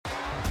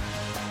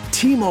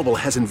T-Mobile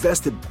has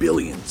invested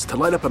billions to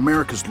light up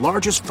America's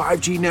largest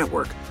 5G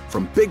network,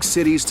 from big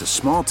cities to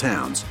small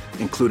towns,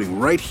 including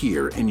right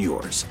here in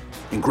yours.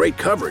 And great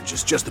coverage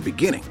is just the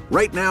beginning.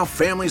 Right now,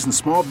 families and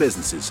small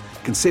businesses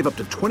can save up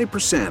to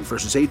 20%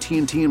 versus AT&T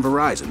and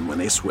Verizon when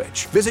they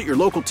switch. Visit your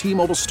local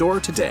T-Mobile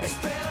store today.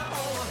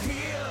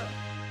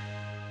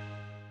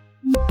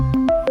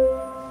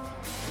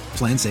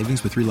 Plan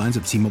savings with 3 lines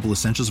of T-Mobile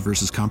Essentials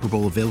versus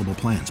comparable available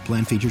plans.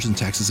 Plan features and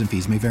taxes and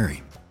fees may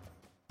vary.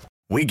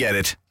 We get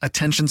it.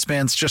 Attention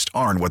spans just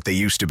aren't what they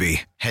used to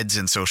be. Heads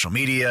in social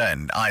media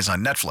and eyes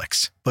on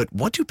Netflix. But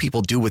what do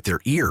people do with their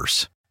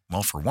ears?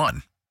 Well, for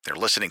one, they're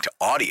listening to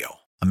audio.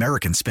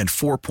 Americans spend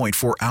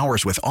 4.4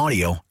 hours with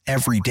audio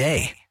every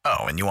day. Oh,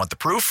 and you want the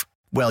proof?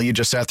 Well, you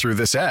just sat through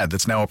this ad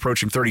that's now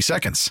approaching 30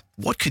 seconds.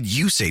 What could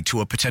you say to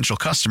a potential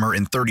customer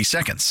in 30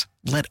 seconds?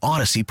 Let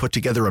Odyssey put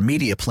together a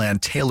media plan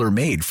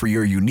tailor-made for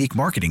your unique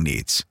marketing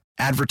needs.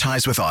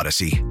 Advertise with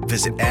Odyssey.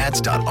 Visit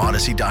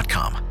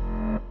ads.odyssey.com.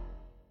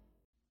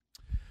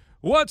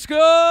 What's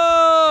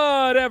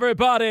good,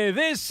 everybody?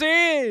 This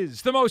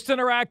is the most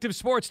interactive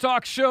sports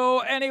talk show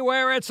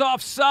anywhere. It's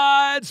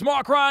Offsides.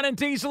 Mark, Ryan, and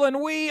Diesel, and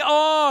we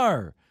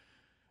are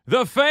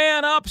the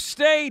Fan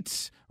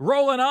Upstate,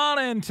 rolling on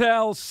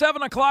until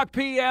 7 o'clock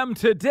p.m.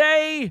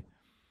 today.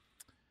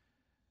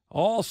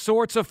 All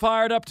sorts of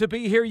fired up to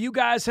be here. You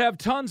guys have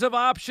tons of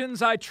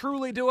options. I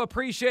truly do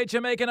appreciate you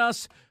making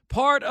us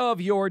part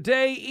of your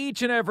day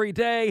each and every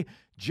day.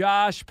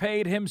 Josh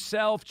Pate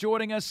himself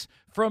joining us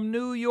from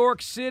New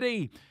York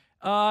City,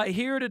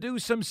 here to do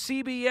some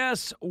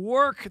CBS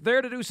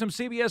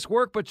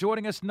work, but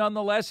joining us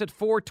nonetheless at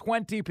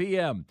 4:20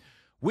 p.m.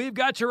 We've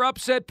got your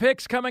upset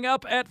picks coming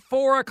up at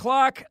 4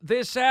 o'clock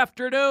this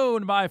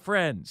afternoon, my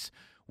friends.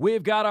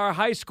 We've got our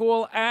high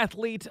school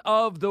athlete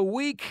of the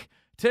week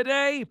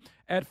today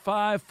at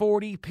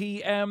 5:40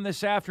 p.m.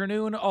 this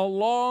afternoon.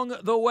 Along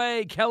the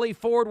way, Kelley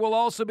Ford will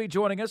also be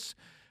joining us.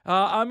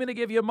 I'm going to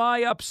give you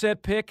my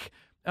upset pick.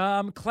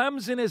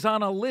 Clemson is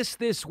on a list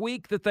this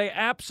week that they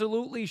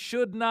absolutely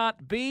should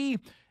not be,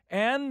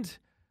 and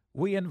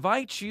we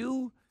invite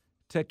you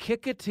to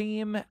kick a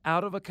team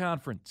out of a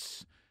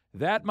conference.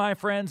 That, my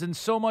friends, and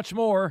so much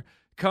more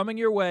coming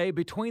your way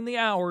between the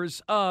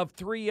hours of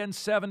 3 and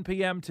 7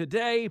 p.m.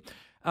 today.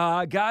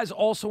 Guys,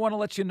 also want to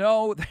let you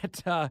know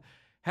that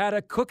had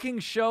a cooking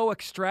show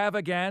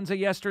extravaganza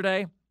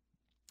yesterday.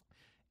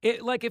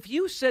 If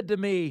you said to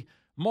me,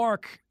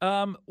 Mark,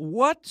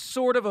 what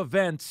sort of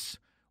events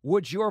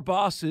would your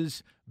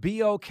bosses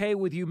be okay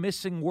with you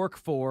missing work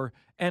for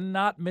and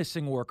not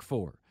missing work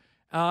for?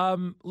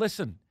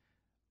 Listen,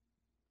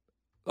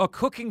 a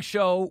cooking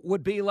show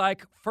would be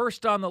like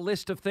first on the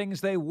list of things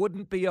they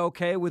wouldn't be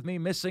okay with me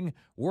missing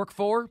work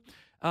for.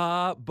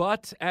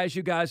 But as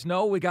you guys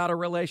know, we got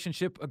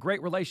a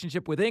great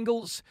relationship with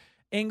Ingles.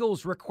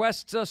 Ingles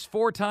requests us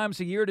 4 times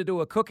a year to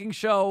do a cooking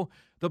show.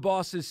 The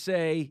bosses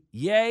say,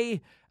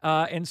 yay.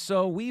 And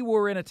so we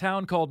were in a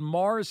town called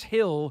Mars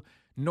Hill,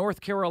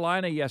 North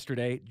Carolina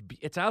yesterday.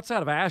 It's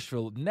outside of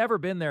Asheville. Never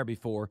been there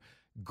before.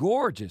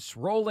 Gorgeous.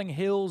 Rolling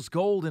hills,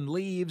 golden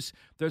leaves.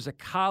 There's a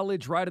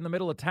college right in the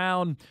middle of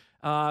town.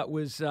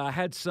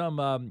 Had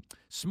some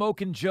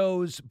Smokin'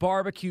 Joe's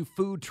barbecue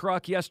food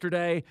truck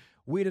yesterday.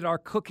 We did our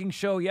cooking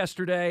show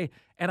yesterday,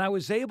 and I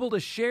was able to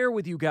share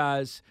with you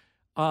guys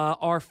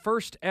our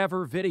first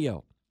ever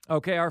video.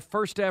 Okay, our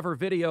first ever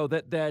video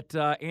that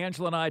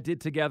Angela and I did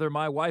together,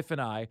 my wife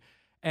and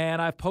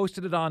I've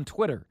posted it on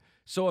Twitter.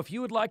 So if you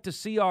would like to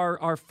see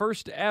our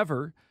first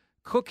ever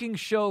cooking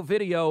show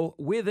video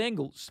with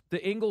Ingles,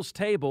 the Ingles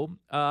table,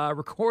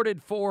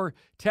 recorded for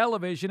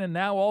television and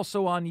now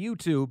also on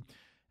YouTube,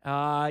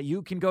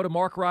 you can go to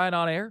Mark Ryan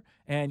on Air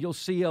and you'll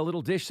see a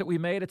little dish that we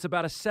made. It's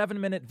about a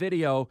 7-minute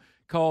video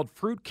called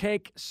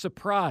Fruitcake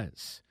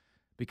Surprise,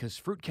 because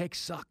fruitcake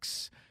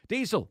sucks.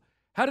 Diesel,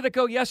 how did it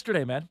go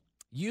yesterday, man?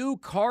 You,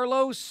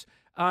 Carlos,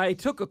 I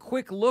took a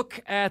quick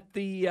look at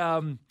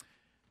the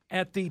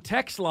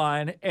text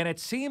line, and it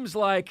seems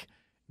like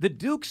the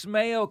Duke's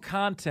Mayo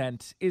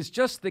content is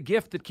just the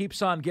gift that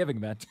keeps on giving,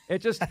 man. It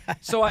just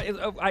so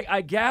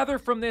I gather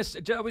from this.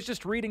 I was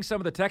just reading some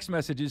of the text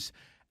messages.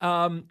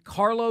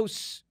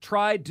 Carlos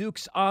tried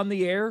Duke's on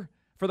the air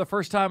for the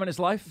first time in his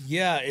life.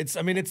 Yeah, it's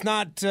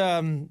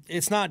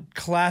not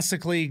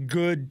classically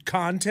good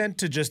content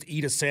to just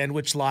eat a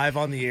sandwich live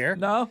on the air.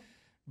 No,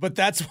 but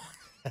that's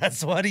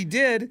what he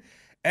did.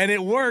 And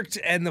it worked,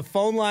 and the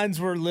phone lines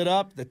were lit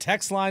up. The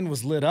text line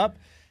was lit up,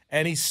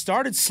 and he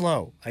started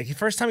slow. Like, the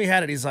first time he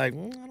had it, he's like, I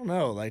don't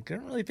know. Like, I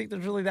don't really think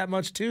there's really that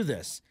much to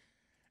this.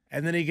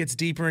 And then he gets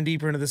deeper and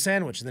deeper into the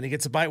sandwich, and then he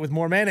gets a bite with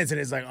more mayonnaise, and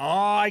he's like, oh,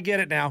 I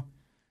get it now.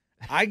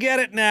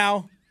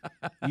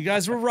 You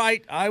guys were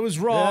right. I was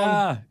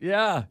wrong.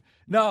 Yeah.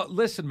 No,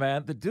 listen,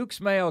 man, the Duke's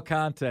Mayo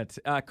content,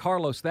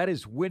 Carlos, that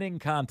is winning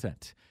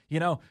content. You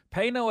know,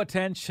 pay no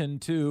attention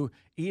to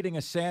eating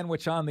a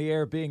sandwich on the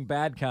air being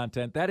bad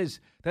content. That is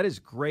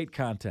great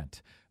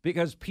content,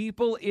 because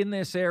people in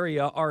this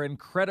area are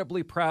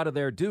incredibly proud of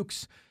their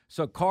Dukes.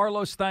 So,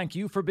 Carlos, thank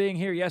you for being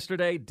here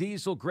yesterday.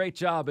 Diesel, great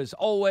job as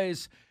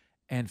always.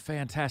 and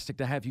fantastic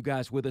to have you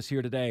guys with us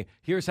here today.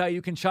 Here's how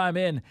you can chime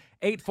in.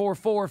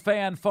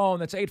 844-FAN-PHONE.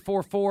 That's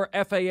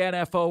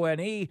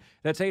 844-FAN-FONE.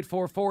 That's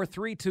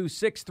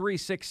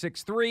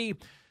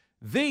 844-326-3663.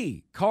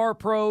 The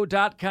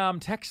CarPro.com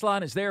text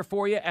line is there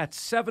for you at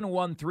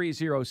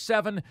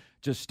 71307.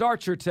 Just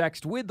start your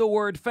text with the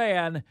word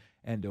fan,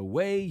 and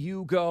away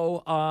you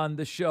go on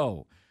the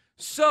show.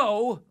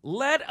 So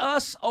let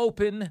us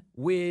open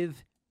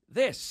with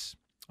this.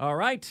 All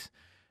right?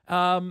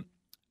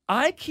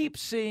 I keep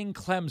seeing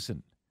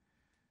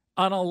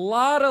on a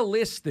lot of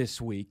lists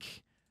this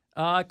week.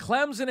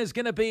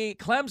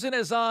 Clemson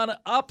is on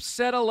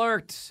upset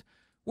alert.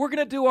 We're going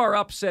to do our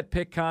upset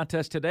pick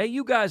contest today.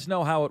 You guys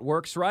know how it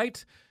works,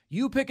 right?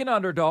 You pick an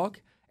underdog,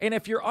 and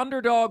if your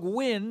underdog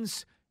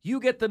wins, you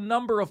get the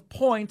number of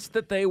points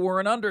that they were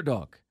an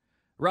underdog,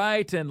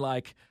 right? And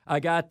I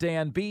got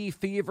Dan B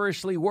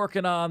feverishly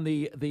working on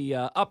the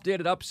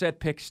updated upset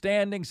pick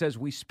standings as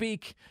we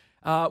speak.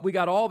 We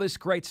got all this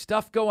great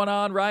stuff going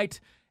on, right?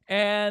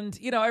 And,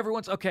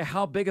 everyone's, okay,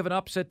 how big of an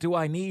upset do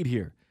I need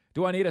here?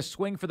 Do I need a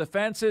swing for the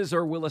fences,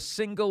 or will a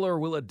single or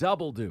will a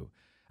double do?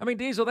 I mean,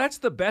 Diesel, that's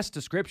the best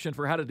description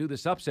for how to do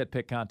this upset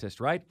pick contest,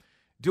 right?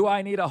 Do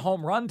I need a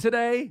home run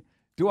today?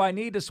 Do I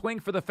need to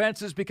swing for the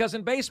fences? Because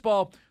in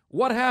baseball,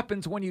 what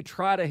happens when you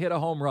try to hit a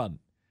home run?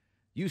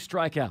 You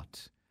strike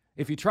out.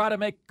 If you try to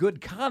make good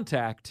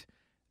contact,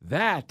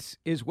 that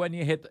is when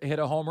you hit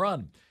a home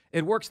run.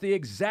 It works the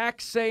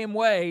exact same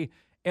way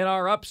in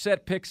our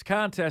upset picks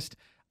contest.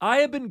 I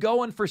have been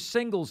going for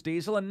singles,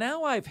 Diesel, and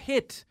now I've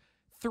hit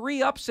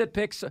 3 upset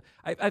picks.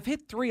 I've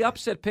hit 3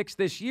 upset picks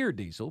this year,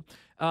 Diesel.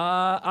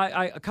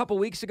 A couple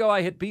weeks ago,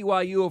 I hit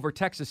BYU over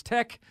Texas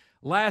Tech.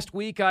 Last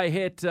week, I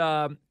hit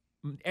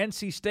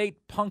NC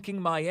State punking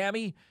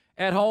Miami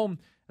at home.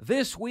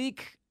 This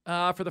week,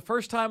 for the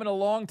first time in a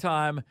long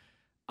time,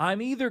 I'm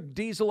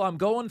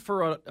going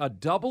for a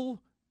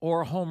double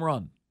or a home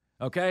run.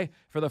 Okay?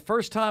 For the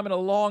first time in a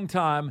long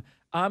time,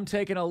 I'm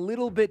taking a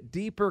little bit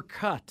deeper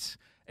cut,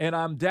 and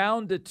I'm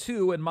down to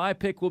 2, and my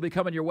pick will be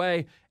coming your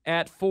way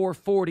at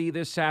 4:40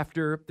 this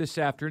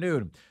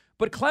afternoon.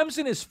 But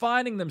Clemson is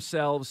finding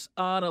themselves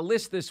on a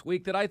list this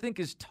week that I think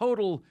is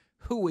total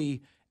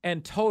hooey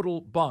and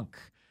total bunk.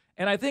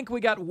 And I think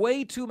we got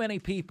way too many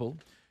people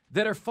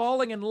that are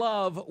falling in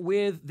love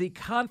with the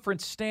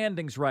conference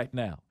standings right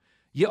now.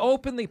 You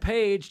open the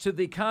page to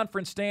the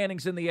conference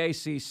standings in the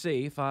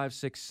ACC, 5,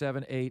 6,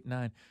 7, 8,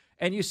 9,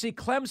 and you see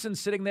Clemson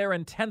sitting there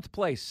in 10th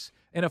place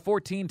in a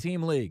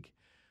 14-team league.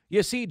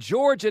 You see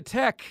Georgia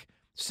Tech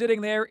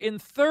sitting there in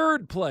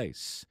 3rd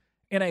place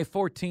in a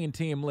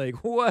 14-team league.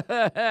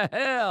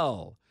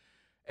 Well,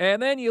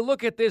 and then you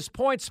look at this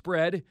point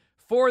spread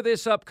for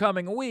this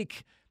upcoming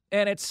week,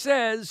 and it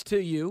says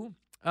to you,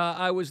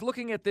 I was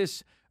looking at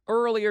this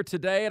earlier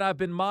today, and I've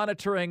been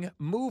monitoring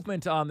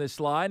movement on this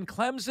line.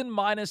 Clemson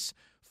minus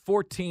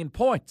 14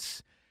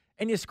 points.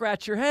 And you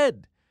scratch your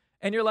head,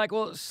 and you're like,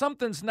 well,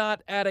 something's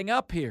not adding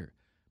up here,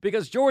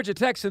 because Georgia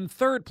Tech's in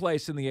 3rd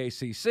place in the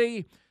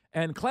ACC,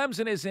 and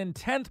Clemson is in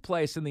 10th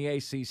place in the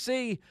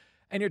ACC,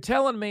 and you're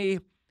telling me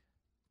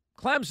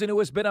Clemson, who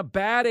has been a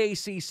bad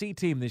ACC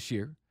team this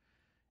year,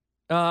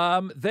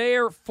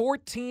 they're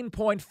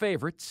 14-point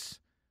favorites.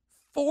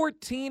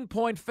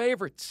 14-point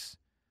favorites.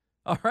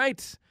 All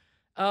right.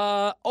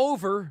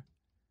 Over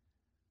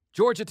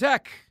Georgia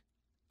Tech,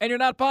 and you're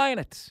not buying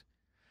it.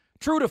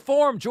 True to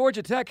form,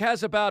 Georgia Tech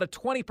has about a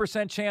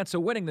 20% chance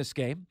of winning this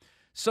game.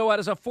 So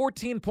as a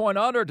 14-point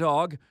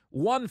underdog,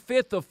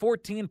 1/5 of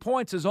 14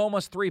 points is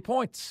almost 3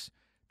 points.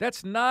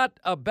 That's not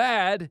a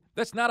bad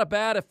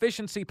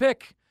efficiency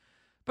pick.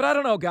 But I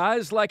don't know,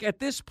 guys. At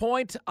this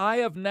point, I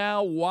have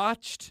now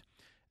watched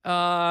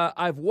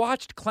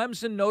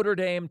Clemson Notre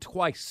Dame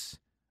twice.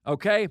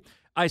 Okay?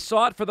 I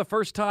saw it for the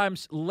first time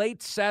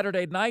late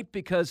Saturday night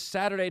because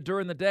Saturday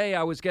during the day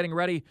I was getting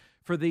ready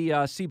for the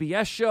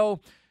CBS show.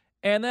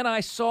 And then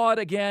I saw it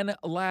again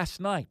last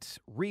night,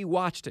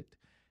 rewatched it.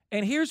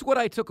 And here's what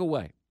I took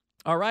away,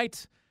 all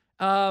right?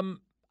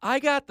 I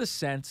got the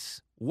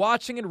sense,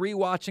 watching and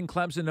rewatching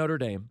Clemson Notre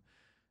Dame,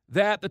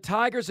 that the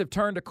Tigers have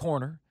turned a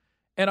corner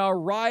and are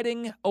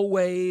riding a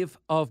wave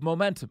of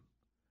momentum.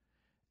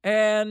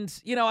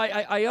 And,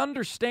 I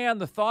understand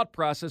the thought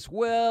process.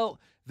 Well,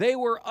 they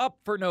were up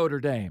for Notre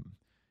Dame,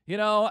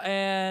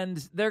 and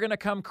they're going to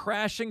come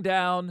crashing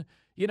down.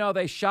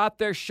 They shot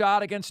their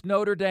shot against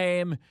Notre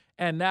Dame,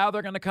 and now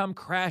they're going to come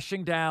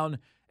crashing down.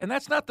 And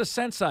that's not the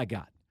sense I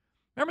got.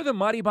 Remember the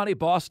Muddy Money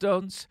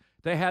Bosstones?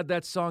 They had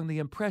that song, The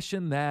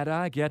Impression That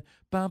I Get.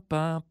 Bum,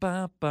 bum,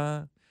 bum,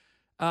 bum.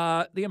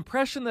 The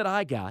impression that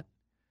I got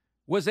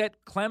was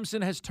that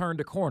Clemson has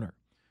turned a corner.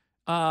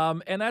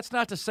 And that's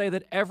not to say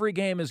that every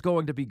game is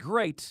going to be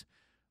great,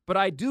 but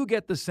I do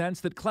get the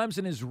sense that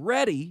Clemson is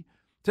ready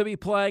to be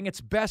playing its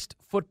best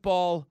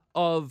football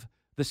of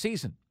the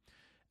season.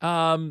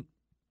 And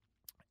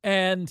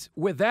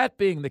with that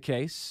being the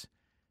case,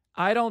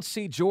 I don't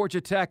see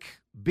Georgia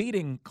Tech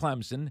beating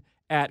Clemson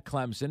at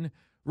Clemson,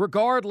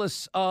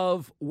 regardless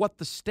of what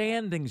the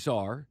standings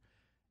are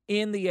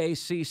in the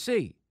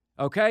ACC.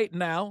 Okay,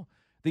 now,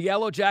 The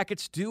Yellow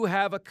Jackets do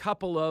have a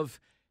couple of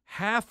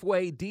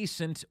halfway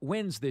decent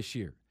wins this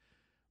year.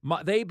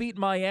 They beat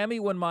Miami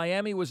when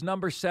Miami was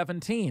number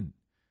 17.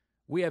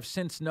 We have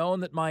since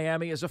known that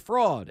Miami is a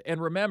fraud.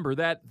 And remember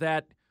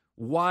that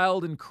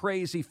wild and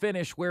crazy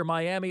finish where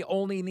Miami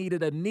only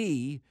needed a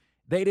knee.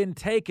 They didn't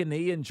take a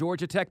knee, and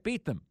Georgia Tech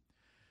beat them.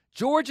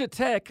 Georgia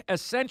Tech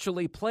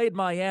essentially played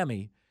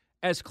Miami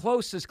as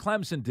close as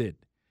Clemson did.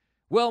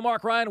 Well,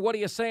 Mark Ryan, what are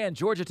you saying?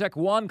 Georgia Tech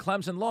won,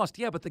 Clemson lost.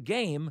 Yeah, but the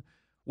game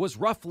was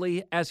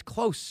roughly as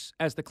close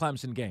as the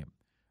Clemson game,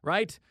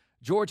 right?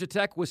 Georgia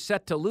Tech was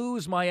set to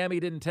lose.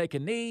 Miami didn't take a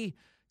knee.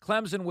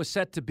 Clemson was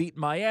set to beat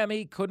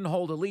Miami, couldn't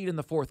hold a lead in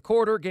the fourth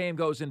quarter. Game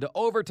goes into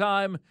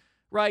overtime,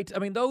 right? I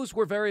mean, those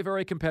were very,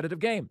 very competitive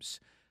games.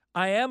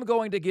 I am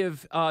going to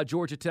give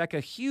Georgia Tech a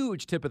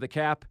huge tip of the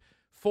cap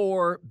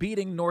for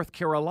beating North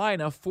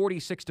Carolina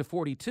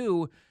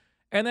 46-42.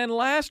 And then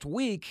last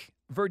week,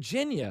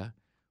 Virginia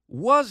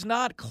was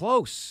not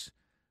close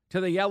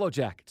to the Yellow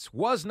Jackets,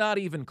 was not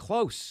even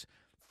close.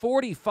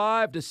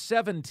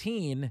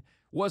 45-17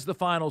 was the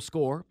final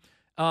score.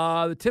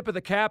 The tip of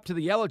the cap to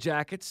the Yellow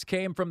Jackets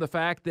came from the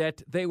fact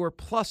that they were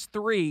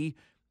 +3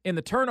 in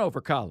the turnover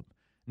column.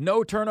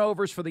 No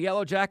turnovers for the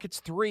Yellow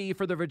Jackets, 3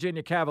 for the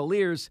Virginia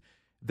Cavaliers.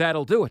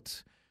 That'll do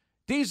it.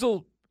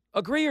 Diesel,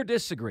 agree or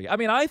disagree? I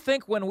mean, I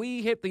think when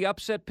we hit the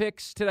upset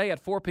picks today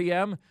at 4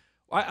 p.m.,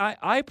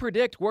 I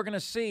predict we're going to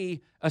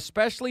see,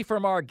 especially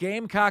from our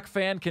Gamecock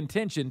fan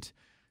contingent,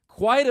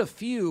 quite a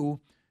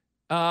few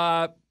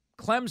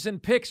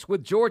Clemson picks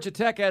with Georgia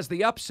Tech as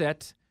the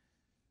upset.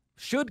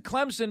 Should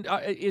Clemson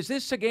is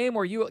this a game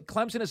where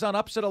Clemson is on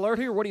upset alert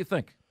here? What do you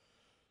think?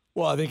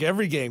 Well, I think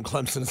every game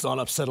Clemson is on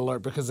upset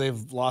alert because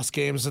they've lost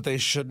games that they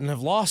shouldn't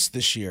have lost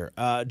this year.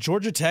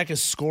 Georgia Tech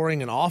is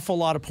scoring an awful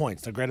lot of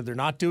points. Now, granted, they're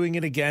not doing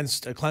it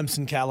against a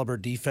Clemson caliber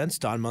defense.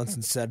 Don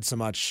Munson said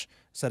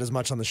as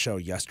much on the show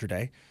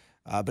yesterday.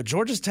 But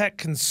Georgia Tech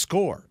can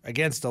score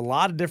against a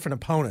lot of different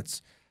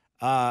opponents.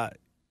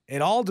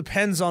 It all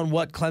depends on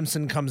what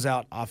Clemson comes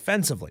out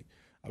offensively.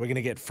 Are we going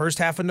to get first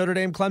half of Notre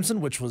Dame Clemson,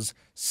 which was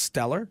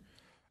stellar?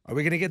 Are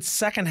we going to get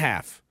second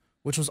half,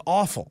 which was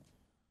awful?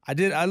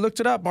 I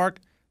looked it up, Mark.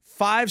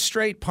 5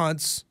 straight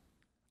punts,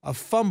 a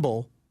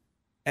fumble,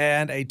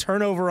 and a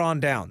turnover on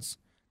downs.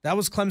 That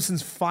was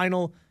Clemson's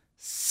final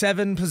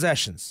 7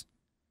 possessions.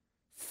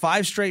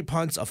 5 straight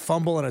punts, a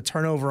fumble, and a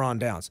turnover on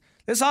downs.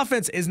 This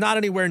offense is not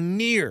anywhere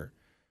near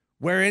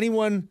where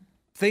anyone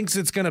thinks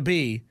it's going to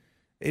be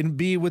and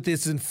be with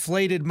this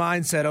inflated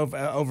mindset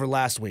over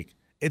last week.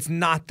 It's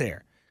not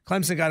there.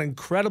 Clemson got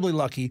incredibly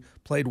lucky,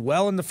 played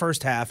well in the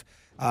first half.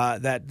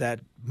 That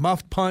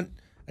muffed punt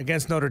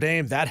against Notre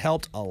Dame, that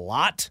helped a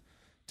lot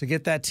to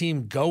get that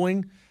team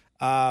going.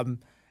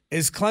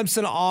 Is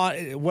Clemson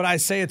on? Would I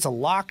say it's a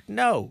lock?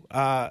 No.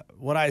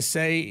 Would I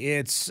say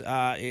it's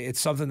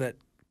something that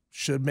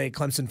should make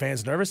Clemson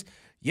fans nervous?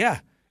 Yeah,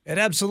 it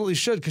absolutely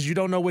should, because you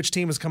don't know which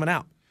team is coming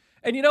out.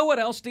 And you know what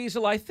else,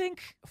 Diesel? I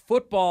think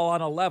football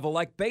on a level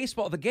like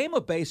baseball, the game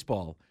of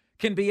baseball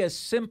can be as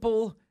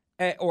simple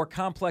or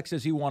complex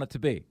as you want it to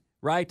be,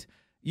 right?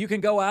 You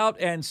can go out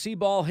and see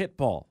ball, hit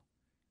ball,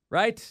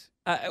 right?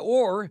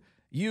 Or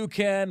you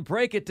can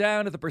break it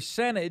down to the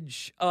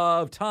percentage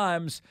of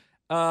times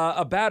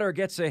a batter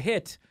gets a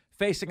hit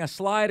facing a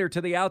slider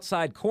to the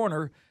outside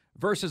corner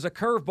versus a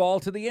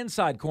curveball to the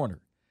inside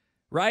corner,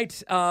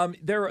 right?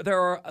 There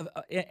are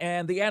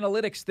and the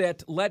analytics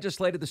that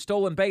legislated the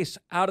stolen base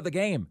out of the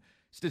game.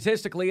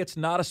 Statistically, it's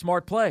not a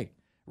smart play,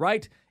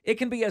 right? It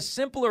can be as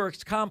simple or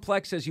as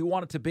complex as you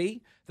want it to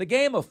be. The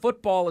game of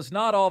football is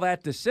not all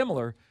that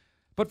dissimilar.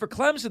 But for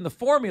Clemson, the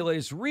formula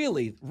is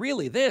really,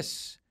 really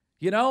this.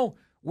 You know,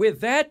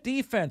 with that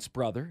defense,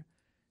 brother,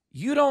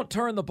 you don't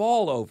turn the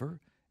ball over,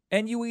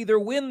 and you either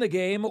win the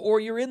game or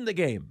you're in the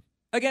game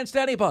against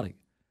anybody,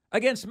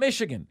 against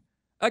Michigan,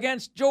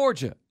 against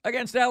Georgia,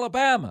 against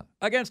Alabama,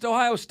 against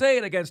Ohio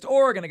State, against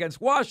Oregon,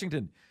 against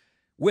Washington.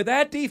 With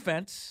that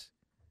defense,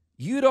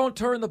 you don't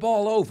turn the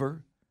ball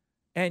over,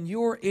 and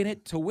you're in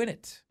it to win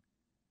it,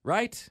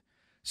 right?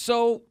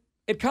 So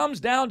it comes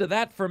down to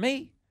that for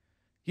me.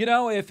 You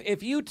know,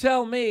 if you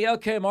tell me,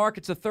 okay, Mark,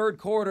 it's a third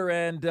quarter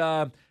and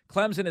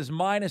Clemson is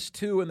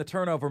 -2 in the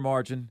turnover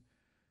margin,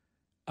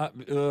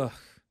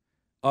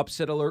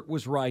 upset alert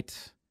was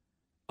right.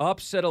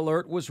 Upset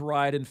alert was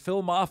right, and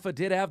Phil Maffa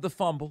did have the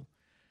fumble.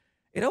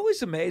 It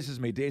always amazes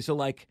me, Diesel,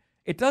 like,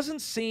 it doesn't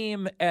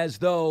seem as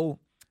though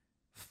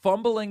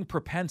fumbling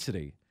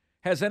propensity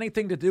has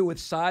anything to do with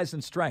size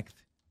and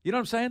strength. You know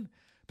what I'm saying?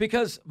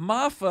 Because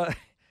Maffa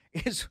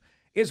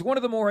is one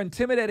of the more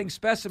intimidating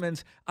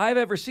specimens I've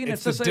ever seen.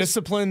 It's the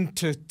discipline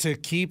to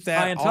keep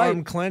that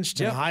arm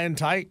clenched and high and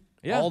tight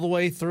all the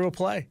way through a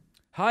play.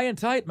 High and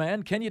tight,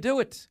 man. Can you do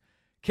it?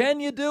 Can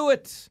you do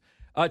it?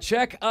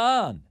 Check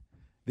on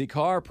the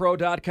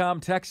CarPro.com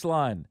text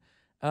line.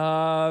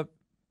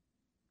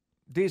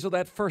 Diesel,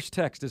 that first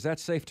text, is that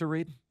safe to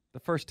read? The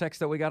first text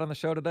that we got on the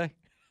show today?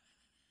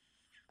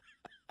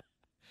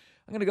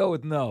 I'm going to go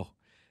with no.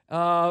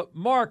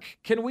 Mark,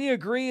 can we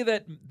agree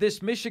that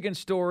this Michigan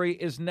story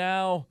is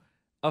now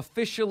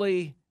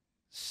officially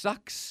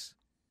sucks?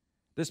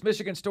 This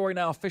Michigan story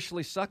now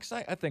officially sucks?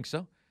 I think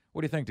so.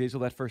 What do you think, Diesel,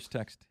 that first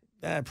text?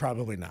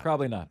 Probably not.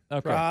 Probably not.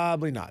 Okay.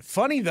 Probably not.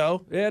 Funny,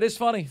 though. Yeah, it is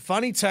funny.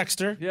 Funny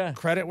texter. Yeah.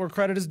 Credit where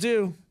credit is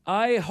due.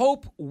 I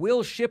hope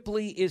Will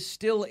Shipley is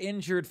still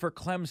injured for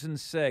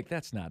Clemson's sake.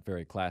 That's not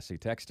very classy,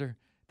 texter.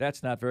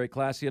 That's not very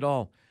classy at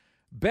all.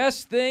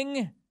 Best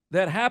thing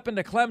that happened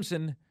to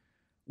Clemson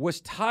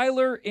was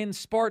Tyler in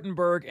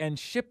Spartanburg and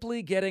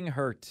Shipley getting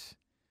hurt.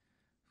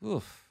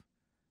 Oof.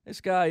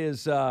 This guy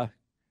is not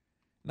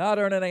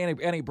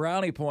earning any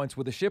brownie points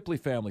with the Shipley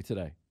family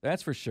today.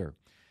 That's for sure.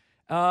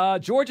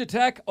 Georgia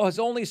Tech has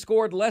only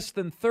scored less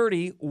than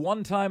 30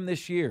 one time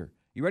this year.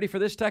 You ready for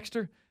this,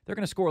 texter? They're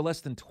going to score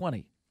less than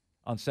 20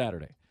 on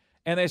Saturday.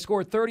 And they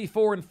scored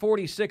 34 and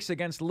 46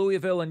 against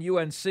Louisville and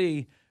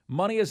UNC.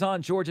 Money is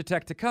on Georgia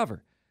Tech to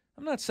cover.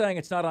 I'm not saying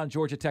it's not on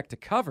Georgia Tech to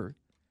cover,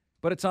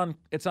 but it's on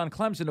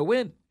Clemson to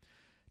win.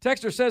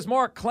 Texter says,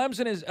 Mark,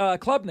 Clemson is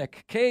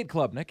Cade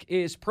Klubnik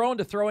is prone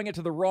to throwing it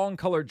to the wrong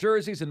colored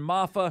jerseys, and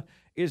Maffa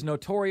is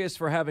notorious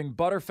for having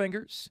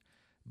Butterfingers.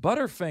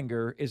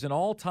 Butterfinger is an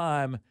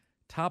all-time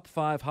top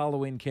 5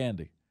 Halloween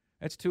candy.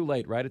 It's too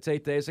late, right? It's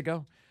 8 days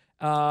ago.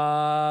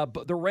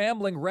 But the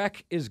Rambling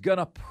Wreck is going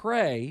to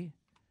prey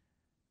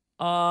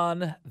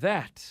on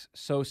that.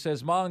 So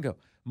says Mongo.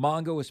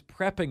 Mongo is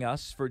prepping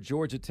us for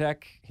Georgia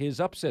Tech, his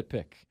upset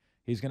pick.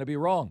 He's going to be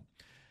wrong.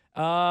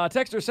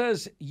 Texter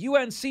says,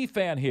 UNC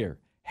fan here.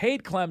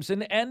 Hate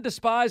Clemson and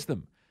despise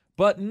them,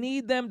 but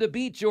need them to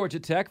beat Georgia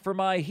Tech for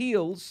my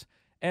heels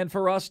and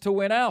for us to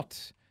win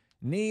out.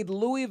 Need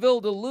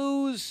Louisville to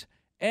lose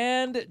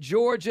and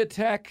Georgia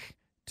Tech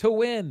to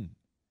win.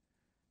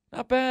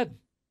 Not bad.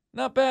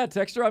 Not bad,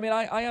 Texter. I mean,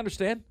 I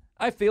understand.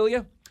 I feel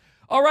you.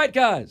 All right,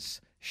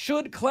 guys.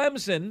 Should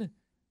Clemson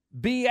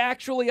be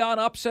actually on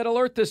upset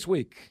alert this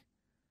week?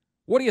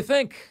 What do you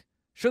think?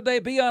 Should they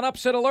be on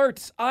upset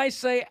alert? I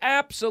say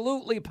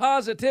absolutely,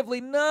 positively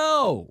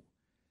no.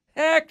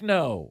 Heck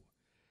no.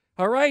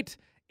 All right?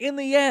 In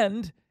the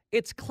end,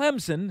 it's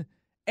Clemson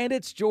and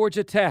it's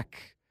Georgia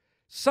Tech.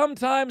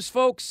 Sometimes,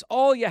 folks,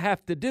 all you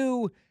have to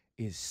do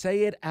is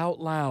say it out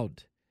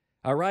loud.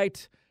 All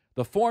right?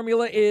 The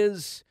formula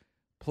is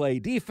play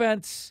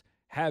defense,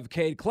 have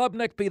Cade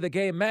Klubnik be the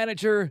game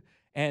manager,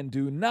 and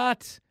do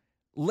not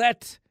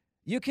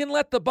you can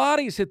let the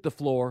bodies hit the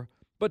floor,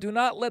 but do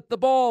not let the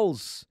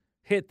balls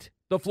hit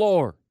the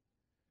floor.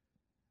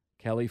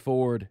 Kelley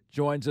Ford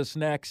joins us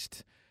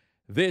next.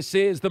 This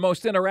is the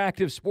most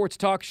interactive sports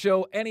talk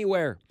show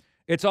anywhere.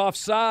 It's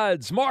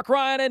Offsides, Mark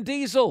Ryan and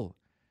Diesel.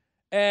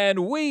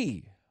 And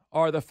we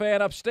are the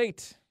Fan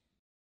Upstate.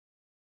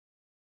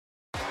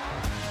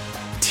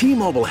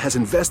 T-Mobile has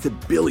invested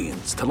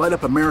billions to light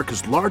up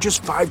America's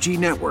largest 5G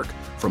network,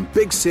 from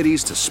big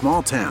cities to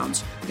small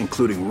towns,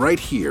 including right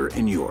here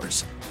in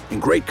yours.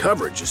 And great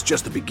coverage is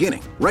just the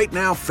beginning. Right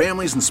now,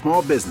 families and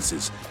small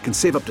businesses can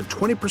save up to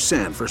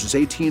 20% versus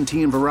AT&T and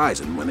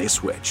Verizon when they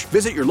switch.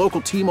 Visit your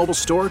local T-Mobile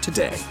store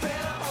today.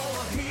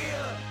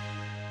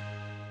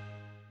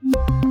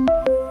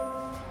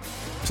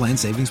 Plan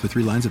savings with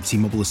 3 lines of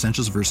T-Mobile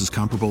Essentials versus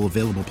comparable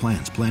available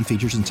plans. Plan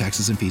features and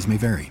taxes and fees may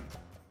vary.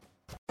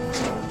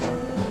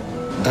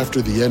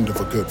 After the end of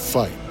a good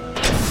fight,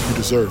 you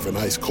deserve an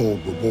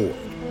ice-cold reward.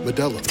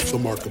 Modelo is the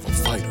mark of a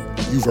fighter.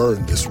 You've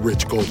earned this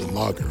rich golden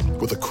lager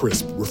with a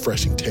crisp,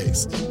 refreshing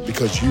taste.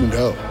 Because you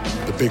know,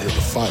 the bigger the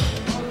fight,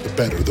 the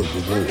better the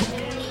reward.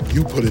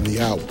 You put in the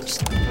hours,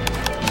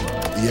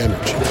 the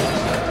energy,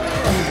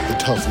 the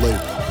tough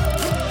labor.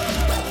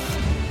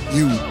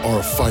 You are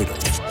a fighter,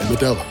 and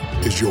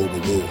Modelo is your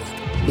reward.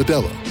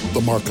 Modelo,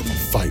 the mark of a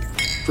fighter.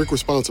 Drink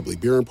responsibly.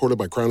 Beer imported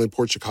by Crown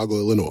Imports, Chicago,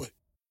 Illinois.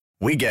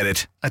 We get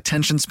it.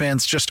 Attention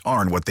spans just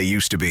aren't what they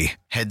used to be.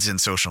 Heads in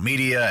social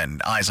media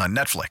and eyes on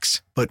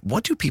Netflix. But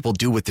what do people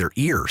do with their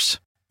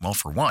ears? Well,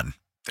 for one,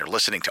 they're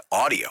listening to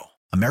audio.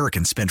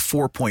 Americans spend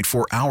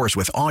 4.4 hours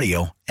with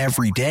audio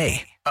every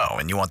day. Oh,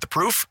 and you want the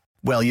proof?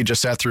 Well, you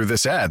just sat through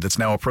this ad that's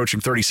now approaching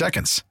 30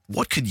 seconds.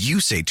 What could you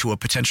say to a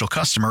potential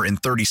customer in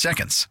 30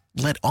 seconds?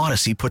 Let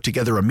Odyssey put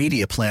together a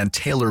media plan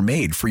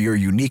tailor-made for your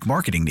unique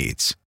marketing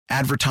needs.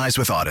 Advertise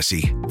with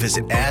Odyssey.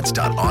 Visit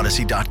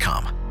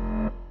ads.odyssey.com.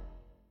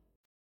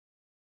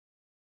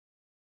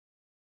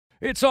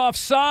 It's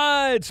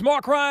Offsides,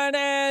 Mark Ryan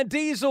and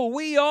Diesel.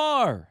 We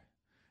are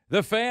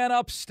the Fan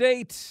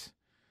Upstate,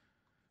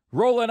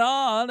 rolling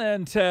on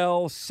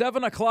until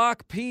 7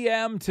 o'clock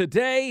p.m.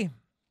 today.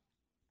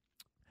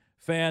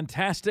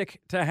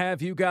 Fantastic to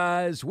have you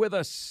guys with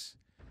us.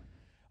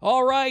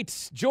 All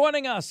right,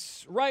 joining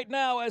us right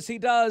now, as he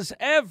does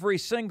every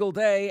single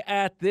day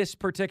at this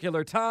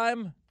particular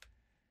time,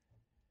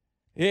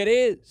 it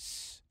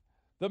is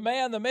the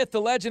man, the myth,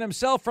 the legend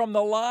himself from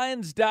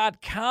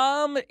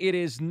thelines.com. It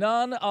is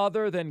none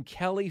other than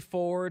Kelley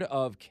Ford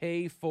of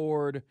K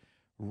Ford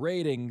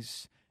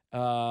Ratings.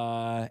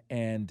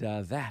 And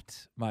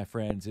that, my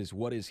friends, is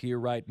what is here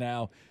right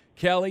now.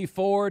 Kelley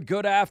Ford,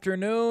 good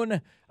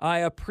afternoon. I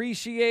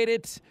appreciate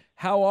it.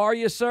 How are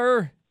you,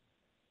 sir?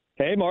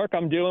 Hey, Mark,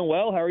 I'm doing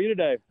well. How are you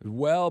today?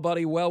 Well,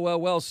 buddy,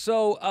 well.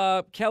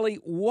 So, Kelley,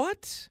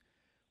 what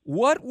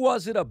What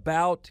was it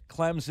about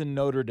Clemson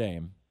Notre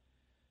Dame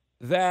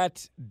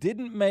that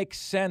didn't make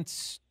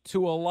sense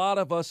to a lot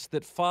of us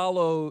that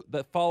follow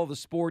the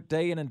sport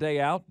day in and day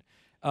out?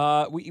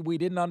 We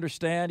didn't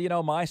understand.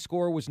 My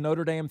score was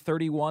Notre Dame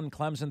 31,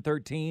 Clemson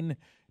 13.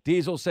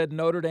 Diesel said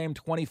Notre Dame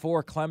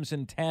 24,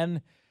 Clemson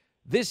 10.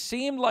 This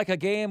seemed like a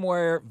game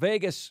where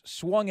Vegas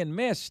swung and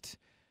missed,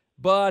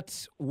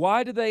 but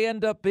why did they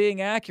end up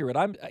being accurate?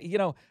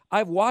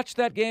 I've watched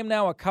that game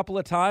now a couple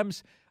of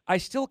times. I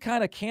still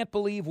kind of can't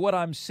believe what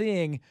I'm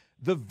seeing.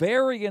 The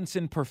variance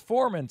in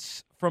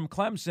performance from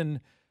Clemson,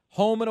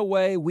 home and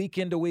away, week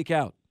in to week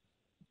out.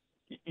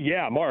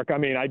 Yeah, Mark,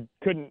 I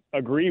couldn't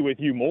agree with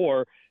you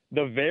more.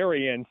 The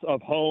variance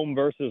of home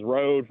versus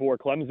road for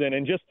Clemson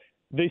and just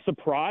the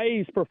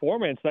surprise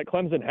performance that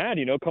Clemson had,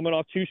 coming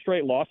off 2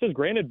 straight losses.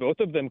 Granted, both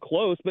of them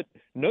close, but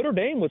Notre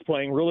Dame was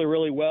playing really,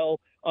 really well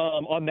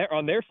on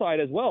their side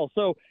as well.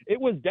 So it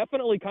was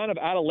definitely kind of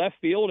out of left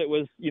field. It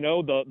was,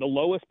 the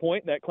lowest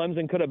point that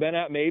Clemson could have been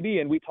at maybe.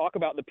 And we talk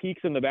about the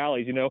peaks and the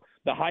valleys.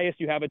 The highest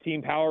you have a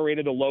team power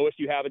rated, the lowest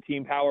you have a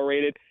team power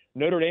rated.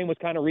 Notre Dame was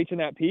kind of reaching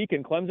that peak,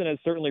 and Clemson has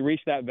certainly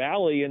reached that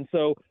valley. And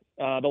so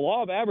the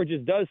law of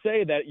averages does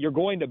say that you're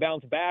going to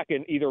bounce back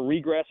and either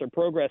regress or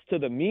progress to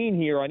the mean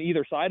here on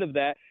either side of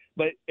that.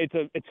 But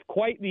it's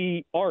quite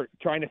the art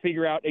trying to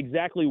figure out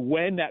exactly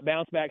when that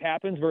bounce back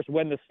happens versus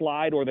when the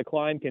slide or the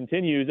climb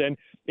continues. And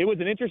it was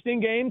an interesting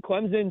game.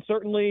 Clemson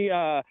certainly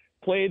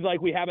played like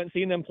we haven't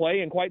seen them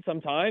play in quite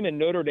some time, and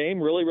Notre Dame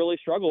really, really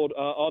struggled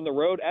on the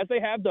road, as they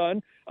have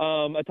done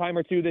a time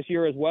or two this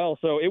year as well.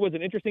 So it was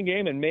an interesting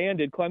game, and man,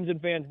 did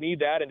Clemson fans need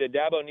that, and did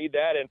Dabo need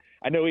that. And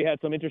I know he had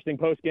some interesting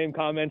post-game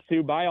comments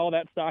too. Buy all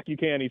that stock you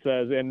can, he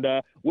says, and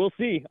we'll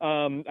see.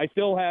 I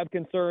still have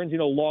concerns,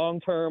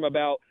 long-term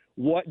about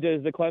what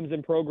does the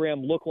Clemson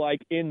program look like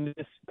in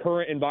this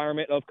current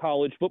environment of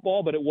college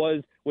football, but it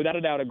was, without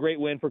a doubt, a great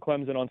win for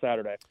Clemson on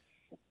Saturday.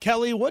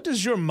 Kelley, what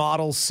does your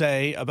model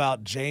say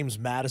about James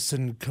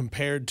Madison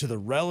compared to the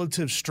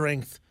relative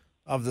strength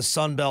of the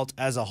Sun Belt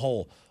as a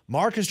whole?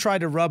 Mark has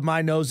tried to rub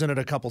my nose in it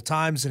a couple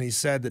times, and he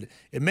said that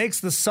it makes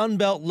the Sun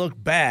Belt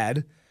look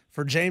bad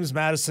for James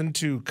Madison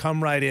to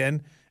come right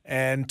in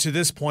and, to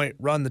this point,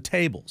 run the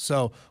table.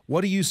 So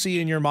what do you see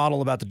in your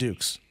model about the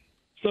Dukes?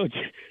 So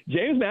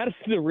James Madison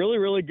is a really,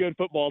 really good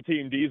football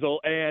team, Diesel,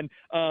 and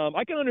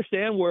I can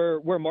understand where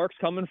Mark's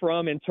coming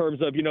from in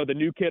terms of, the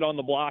new kid on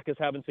the block is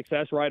having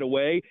success right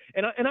away,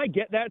 and I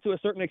get that to a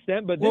certain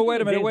extent. But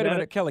wait a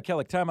minute,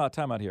 Kelley, time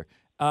out here.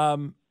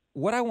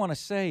 What I want to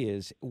say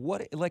is,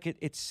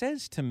 it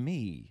says to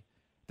me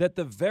that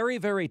the very,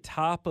 very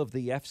top of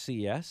the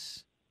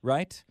FCS,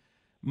 right,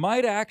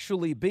 might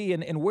actually be,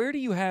 and where do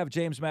you have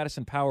James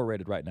Madison power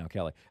rated right now,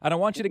 Kelley? I don't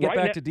want you to get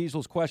back to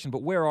Diesel's question,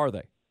 but where are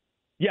they?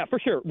 Yeah, for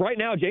sure. Right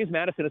now, James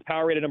Madison is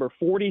power rated number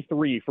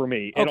 43 for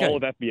me in all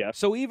of FBS.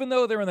 So even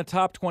though they're in the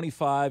top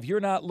 25,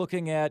 you're not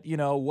looking at,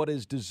 what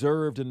is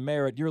deserved and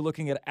merit. You're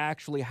looking at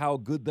actually how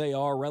good they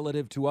are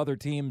relative to other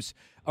teams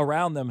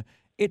around them.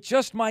 It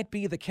just might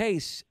be the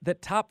case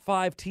that top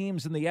 5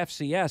 teams in the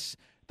FCS,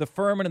 the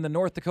Furman and the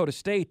North Dakota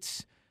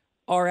States,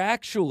 are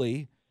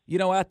actually,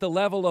 at the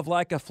level of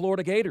like a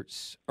Florida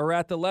Gators or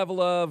at the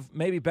level of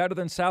maybe better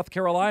than South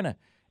Carolina.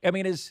 I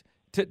mean,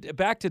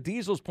 back to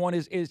Diesel's point,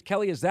 is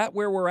Kelley, is that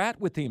where we're at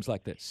with teams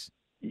like this?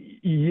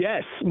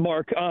 Yes,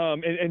 Mark.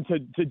 And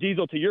to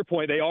Diesel, to your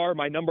point, they are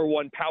my number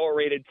one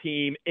power-rated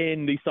team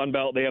in the Sun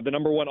Belt. They have the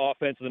number one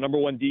offense and the number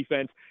one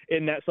defense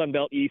in that Sun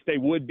Belt East. They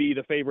would be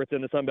the favorites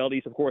in the Sun Belt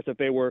East, of course, if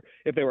they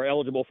were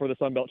eligible for the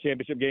Sun Belt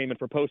championship game and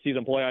for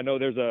postseason play. I know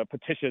there's a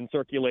petition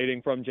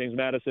circulating from James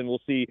Madison.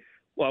 We'll see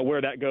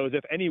where that goes,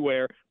 if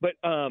anywhere. But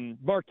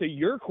Mark, to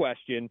your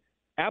question,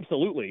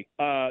 absolutely.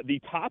 The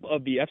top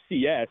of the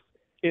FCS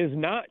is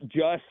not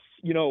just,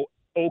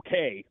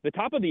 okay. The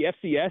top of the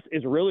FCS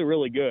is really,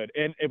 really good.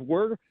 And if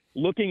we're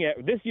looking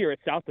at this year at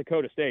South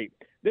Dakota State,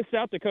 this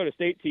South Dakota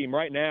State team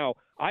right now,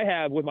 I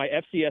have with my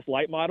FCS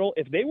light model,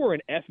 if they were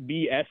an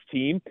FBS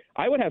team,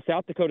 I would have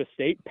South Dakota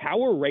State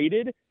power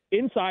rated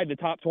inside the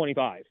top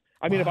 25.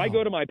 I mean, wow. if I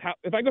go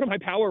to my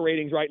power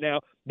ratings right now,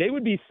 they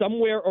would be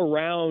somewhere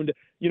around,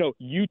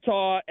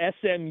 Utah,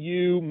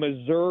 SMU,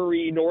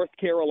 Missouri, North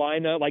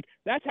Carolina. Like,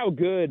 that's how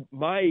good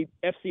my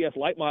FCS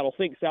light model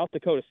thinks South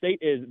Dakota State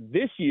is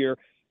this year.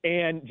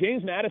 And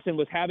James Madison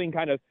was having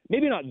kind of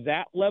maybe not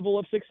that level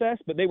of success,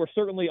 but they were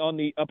certainly on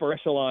the upper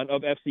echelon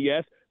of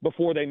FCS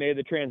before they made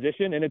the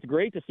transition. And it's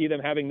great to see them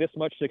having this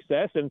much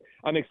success. And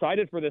I'm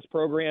excited for this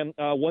program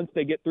once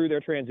they get through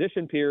their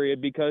transition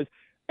period, because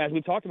as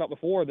we talked about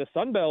before, the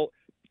Sun Belt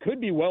could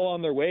be well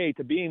on their way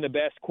to being the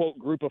best, quote,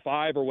 group of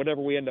 5 or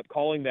whatever we end up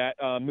calling that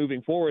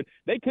moving forward.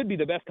 They could be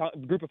the best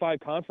group of 5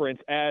 conference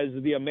as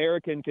the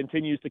American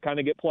continues to kind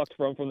of get plucked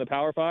from the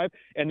Power 5,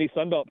 and these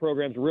Sun Belt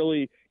programs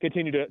really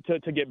continue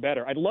to get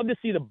better. I'd love to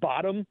see the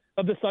bottom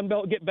of the Sun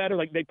Belt get better.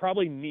 Like, they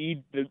probably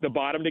need the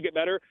bottom to get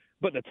better,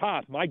 but the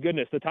top, my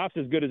goodness, the top's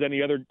as good as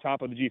any other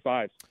top of the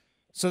G5s.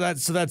 So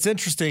that's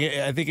interesting.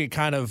 I think it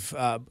kind of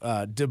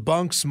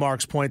debunks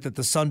Mark's point that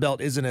the Sun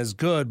Belt isn't as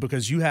good,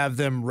 because you have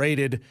them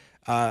rated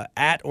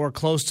at or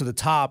close to the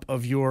top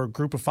of your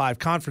group of 5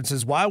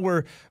 conferences.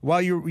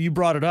 While you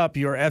brought it up,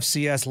 your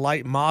FCS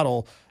light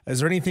model, is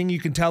there anything you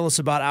can tell us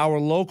about our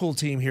local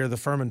team here, the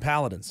Furman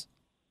Paladins?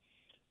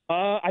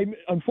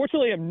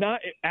 Unfortunately, I'm not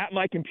at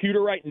my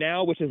computer right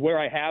now, which is where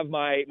I have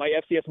my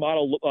FCS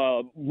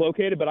model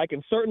located, but I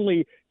can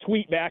certainly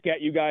tweet back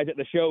at you guys at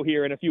the show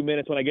here in a few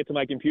minutes when I get to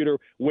my computer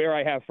where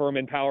I have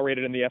Furman power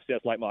rated in the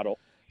FCS light model.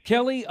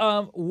 Kelley,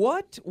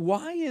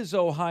 why is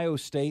Ohio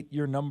State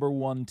your number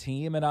 1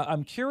 team? And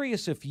I'm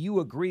curious if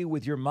you agree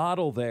with your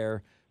model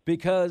there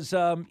because,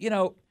 I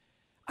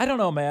don't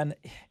know, man.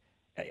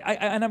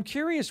 And I'm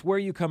curious where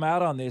you come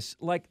out on this.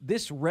 Like,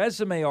 this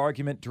resume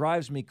argument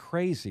drives me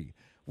crazy.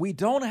 We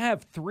don't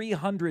have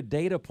 300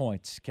 data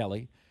points,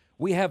 Kelley.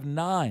 We have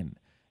 9.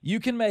 You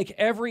can make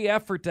every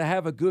effort to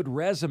have a good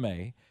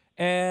resume,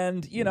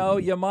 and,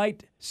 you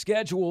might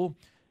schedule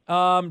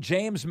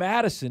James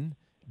Madison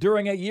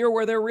during a year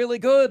where they're really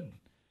good.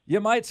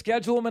 You might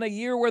schedule them in a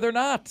year where they're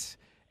not.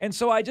 And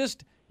so I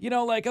just,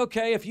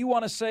 okay, if you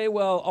want to say,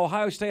 well,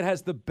 Ohio State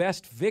has the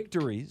best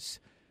victories,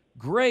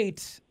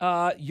 great.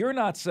 You're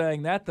not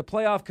saying that. The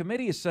playoff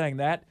committee is saying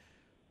that.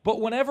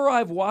 But whenever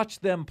I've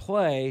watched them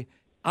play,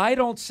 I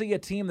don't see a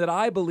team that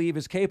I believe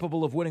is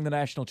capable of winning the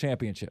national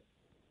championship.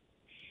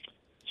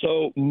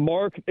 So,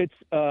 Mark, it's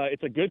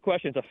a good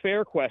question. It's a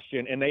fair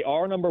question, and they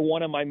are number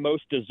 1 on my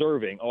most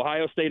deserving.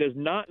 Ohio State is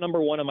not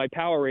number 1 on my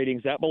power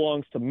ratings. That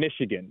belongs to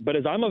Michigan. But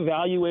as I'm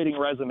evaluating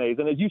resumes,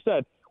 and as you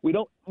said,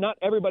 not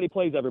everybody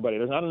plays everybody.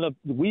 There's not enough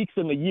weeks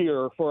in the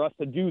year for us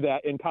to do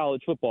that in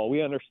college football.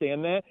 We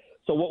understand that.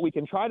 So what we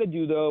can try to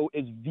do, though,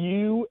 is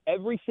view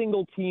every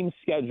single team's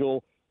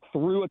schedule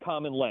through a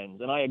common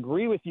lens. And I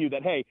agree with you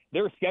that, hey,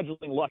 there's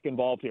scheduling luck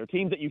involved here.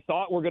 Teams that you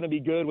thought were going to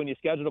be good when you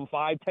scheduled them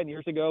 5-10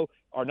 years ago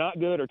are not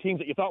good, or teams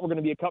that you thought were going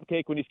to be a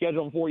cupcake when you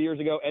scheduled them 4 years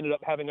ago ended up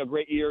having a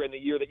great year in the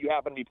year that you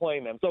happen to be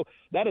playing them. So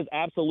that is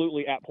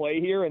absolutely at play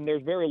here, and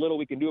there's very little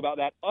we can do about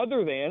that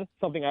other than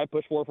something I've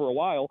pushed for a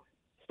while.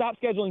 Stop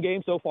scheduling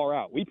games so far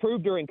out. We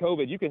proved during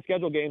COVID you can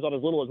schedule games on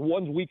as little as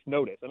 1 week's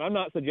notice, and I'm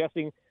not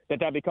suggesting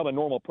that become a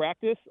normal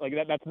practice. Like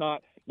that's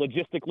not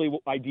logistically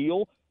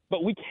ideal.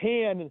 But we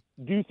can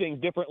do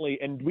things differently,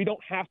 and we don't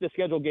have to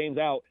schedule games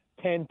out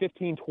 10,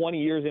 15, 20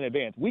 years in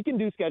advance. We can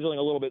do scheduling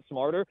a little bit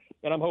smarter,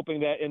 and I'm hoping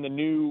that in the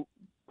new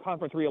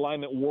conference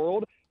realignment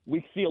world,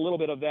 we see a little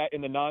bit of that in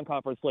the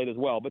non-conference slate as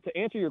well. But to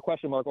answer your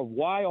question, Mark, of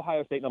why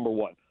Ohio State number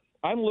 1,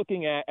 I'm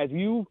looking at, as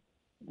you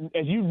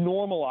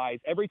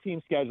normalize every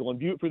team's schedule and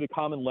view it through the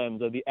common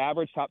lens of the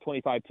average top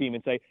 25 team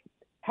and say,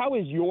 how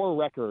is your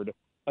record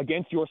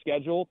against your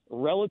schedule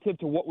relative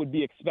to what would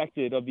be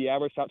expected of the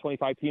average top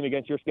 25 team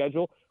against your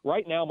schedule?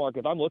 Right now, Mark,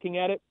 if I'm looking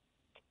at it,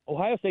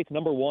 Ohio State's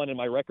number 1 in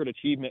my record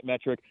achievement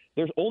metric.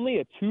 There's only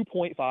a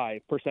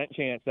 2.5%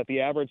 chance that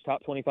the average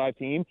top 25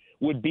 team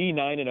would be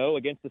 9-0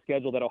 against the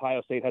schedule that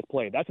Ohio State has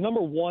played. That's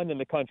number 1 in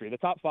the country. The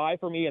top 5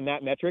 for me in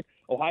that metric,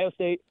 Ohio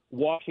State,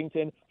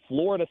 Washington,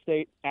 Florida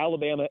State,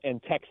 Alabama,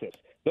 and Texas.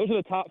 Those are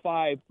the top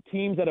 5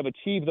 teams that have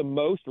achieved the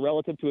most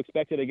relative to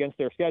expected against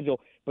their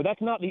schedule. But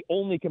that's not the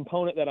only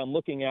component that I'm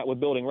looking at with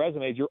building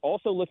resumes. You're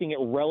also looking at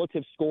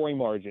relative scoring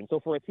margin. So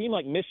for a team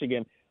like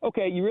Michigan,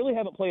 okay, you really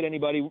haven't played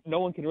anybody. No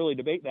one can really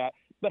debate that.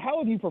 But how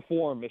have you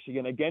performed,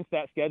 Michigan, against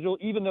that schedule,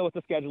 even though it's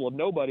a schedule of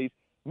nobodies?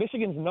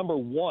 Michigan's number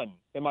 1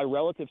 in my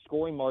relative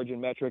scoring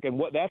margin metric. And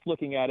what that's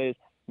looking at is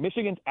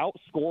Michigan's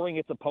outscoring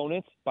its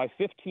opponents by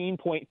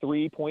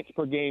 15.3 points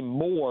per game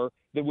more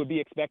than would be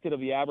expected of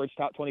the average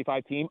top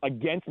 25 team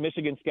against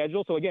Michigan's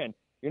schedule. So, again,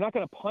 you're not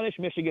going to punish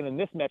Michigan in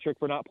this metric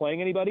for not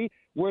playing anybody.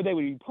 Where they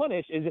would be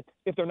punished is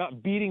if they're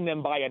not beating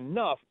them by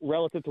enough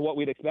relative to what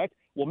we'd expect.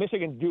 Well,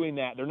 Michigan's doing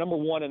that. They're number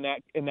 1 in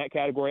that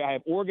category. I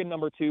have Oregon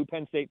number 2,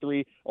 Penn State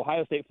 3,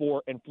 Ohio State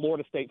 4, and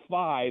Florida State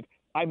 5.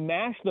 I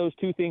mash those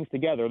two things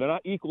together. They're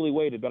not equally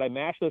weighted, but I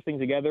mash those things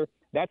together.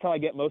 That's how I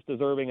get most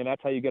deserving, and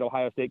that's how you get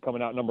Ohio State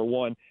coming out number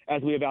 1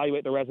 as we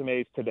evaluate the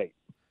resumes to date.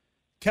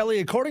 Kelley,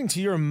 according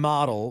to your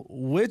model,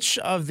 which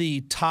of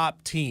the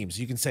top teams,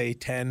 you can say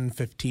 10,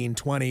 15,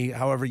 20,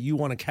 however you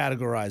want to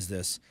categorize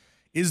this,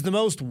 is the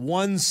most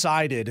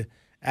one-sided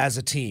as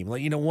a team?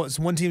 Like,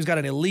 one team's got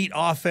an elite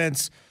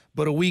offense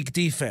but a weak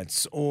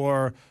defense,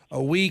 or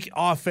a weak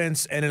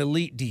offense and an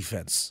elite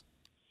defense?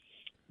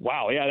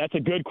 Wow, yeah, that's a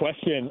good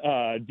question,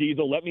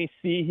 Diesel. Let me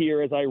see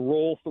here as I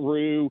roll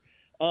through.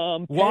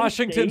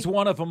 Washington's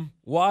one of them.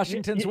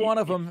 Washington's one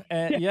of them.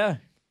 Yeah.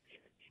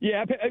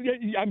 Yeah,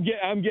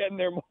 I'm getting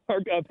there,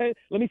 Mark.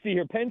 Let me see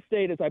here. Penn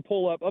State, let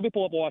me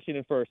pull up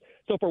Washington first.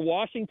 So for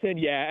Washington,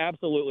 yeah,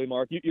 absolutely,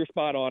 Mark. You're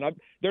spot on.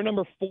 They're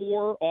number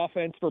 4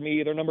 offense for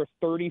me. They're number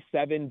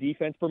 37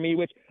 defense for me,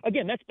 which,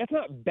 again, that's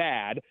not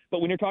bad.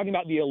 But when you're talking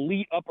about the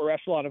elite upper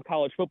echelon of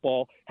college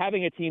football,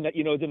 having a team that,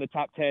 is in the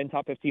top 10,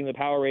 top 15 in the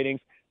power ratings,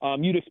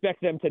 you'd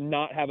expect them to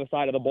not have a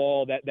side of the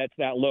ball that's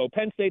that low.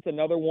 Penn State's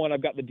another one.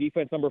 I've got the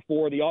defense number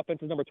 4. The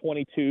offense is number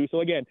 22.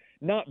 So, again,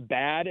 not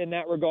bad in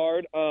that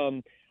regard.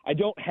 I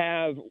don't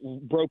have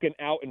broken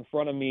out in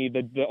front of me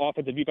the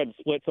offensive defensive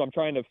split, so I'm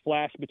trying to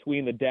flash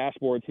between the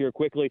dashboards here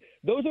quickly.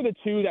 Those are the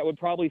two that would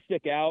probably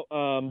stick out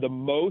the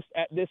most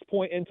at this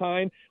point in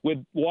time. With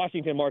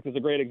Washington, Mark is a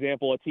great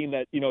example, a team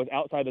that is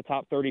outside the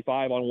top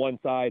 35 on one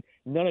side.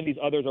 None of these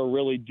others are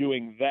really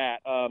doing that.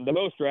 The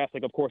most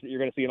drastic, of course, that you're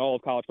going to see in all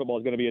of college football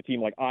is going to be a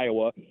team like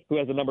Iowa, who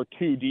has the number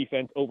 2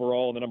 defense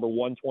overall and the number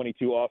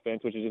 122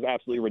 offense, which is just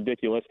absolutely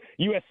ridiculous.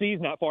 USC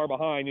is not far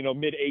behind,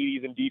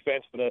 mid-80s in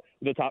defense for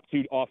the top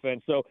 2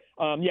 offense. So,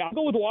 I'll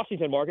go with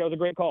Washington, Mark. That was a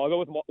great call. I'll go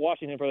with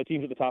Washington for the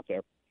teams at the top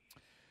there.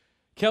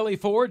 Kelley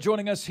Ford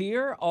joining us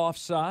here,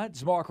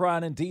 Offsides. Mark,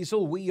 Ryan, and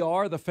Diesel. We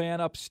are the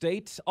Fan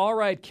Upstate. All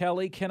right,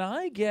 Kelley, can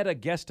I get a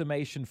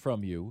guesstimation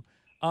from you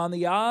on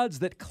the odds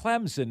that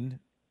Clemson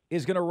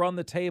is going to run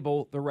the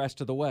table the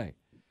rest of the way?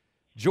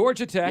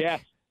 Georgia Tech, yeah.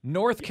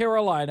 North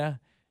Carolina,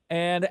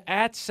 and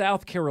at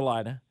South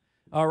Carolina.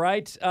 All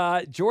right,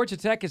 Georgia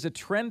Tech is a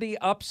trendy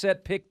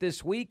upset pick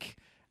this week.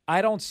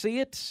 I don't see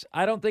it.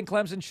 I don't think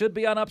Clemson should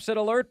be on upset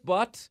alert,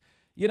 but,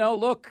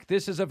 look,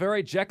 this is a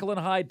very Jekyll and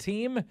Hyde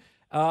team.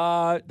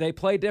 They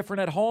play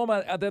different at home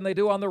than they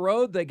do on the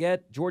road. They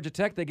get Georgia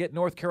Tech, they get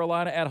North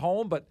Carolina at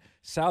home, but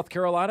South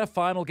Carolina,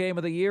 final game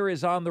of the year,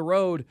 is on the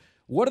road.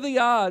 What are the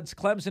odds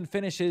Clemson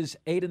finishes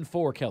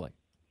 8-4, Kelley?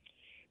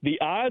 The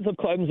odds of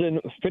Clemson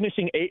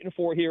finishing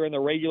 8-4 here in the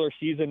regular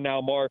season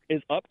now, Mark,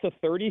 is up to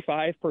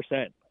 35%.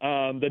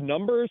 The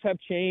numbers have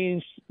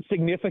changed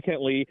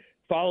significantly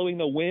following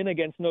the win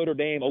against Notre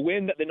Dame, a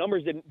win that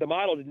the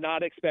model did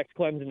not expect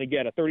Clemson to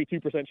get, a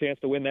 32% chance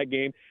to win that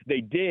game.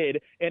 They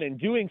did, and in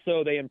doing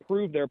so, they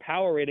improved their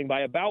power rating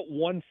by about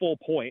 1 full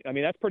point. I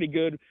mean, that's pretty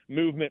good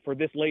movement for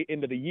this late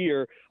into the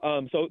year.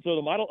 So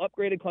the model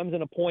upgraded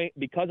Clemson a point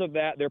because of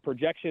that. Their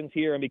projections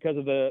here and because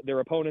of their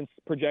opponents'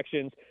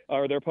 projections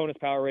or their opponents'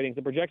 power ratings,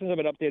 the projections have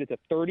been updated to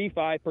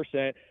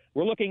 35%.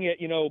 We're looking at,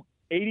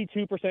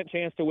 82%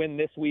 chance to win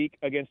this week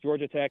against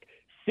Georgia Tech,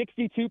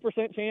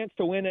 62% chance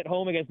to win at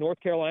home against North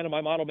Carolina.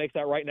 My model makes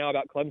that right now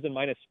about Clemson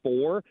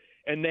 -4.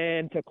 And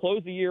then to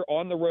close the year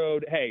on the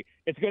road, hey,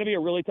 it's going to be a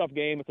really tough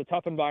game. It's a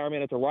tough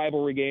environment. It's a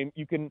rivalry game.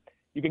 You can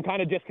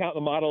kind of discount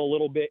the model a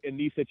little bit in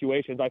these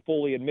situations. I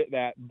fully admit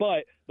that.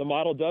 But the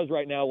model does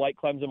right now like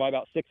Clemson by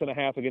about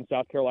 6.5 against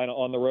South Carolina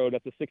on the road.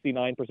 That's a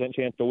 69%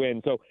 chance to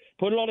win. So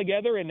put it all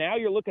together, and now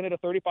you're looking at a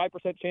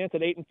 35% chance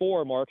at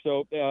 8-4, Mark.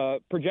 So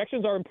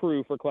projections are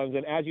improved for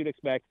Clemson, as you'd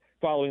expect,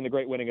 following the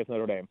great win against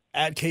Notre Dame.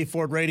 At Kelley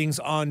Ford Ratings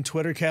on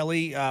Twitter,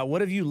 Kelley,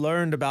 what have you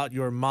learned about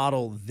your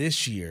model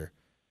this year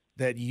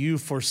that you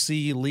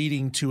foresee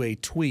leading to a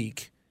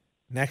tweak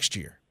next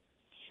year?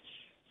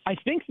 I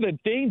think the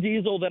thing,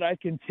 Diesel, that I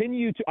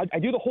continue to I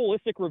do the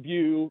holistic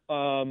review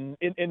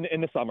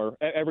in the summer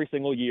every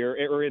single year,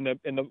 or in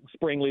the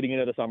spring leading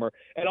into the summer,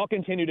 and I'll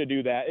continue to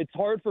do that. It's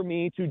hard for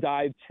me to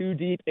dive too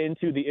deep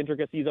into the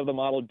intricacies of the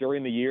model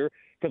during the year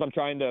because I'm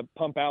trying to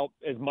pump out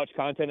as much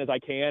content as I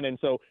can, and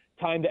so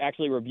time to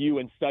actually review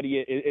and study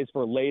it is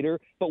for later.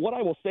 But what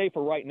I will say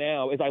for right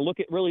now is I look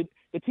at really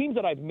the teams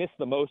that I've missed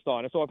the most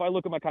on. And so if I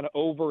look at my kind of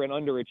over and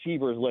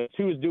underachievers list,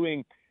 who is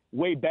doing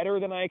way better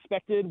than I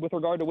expected with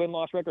regard to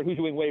win-loss record, who's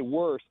doing way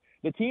worse,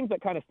 the teams that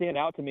kind of stand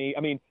out to me,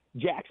 I mean,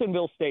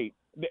 Jacksonville State,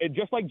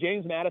 just like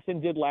James Madison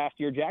did last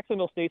year,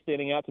 Jacksonville State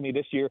standing out to me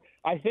this year.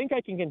 I think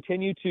I can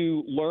continue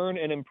to learn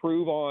and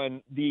improve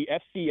on the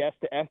FCS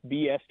to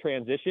FBS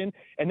transition,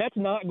 and that's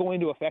not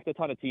going to affect a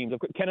ton of teams.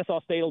 Kennesaw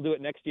State will do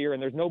it next year,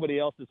 and there's nobody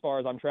else as far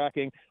as I'm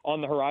tracking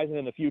on the horizon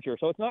in the future.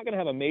 So it's not going to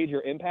have a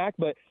major impact,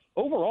 but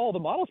overall, the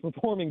model's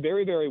performing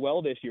very, very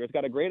well this year. It's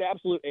got a great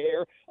absolute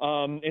air,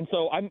 and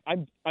so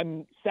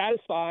I'm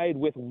satisfied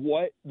with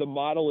what the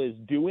model is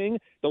doing.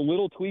 The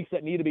little tweaks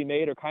that need to be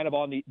made are kind of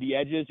on the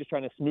edges, just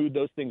trying to smooth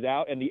those things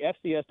out. And the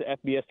FCS to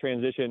FBS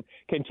transition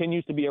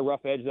continues to be a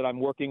rough edge that I'm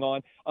working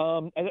on.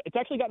 And it's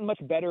actually gotten much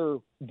better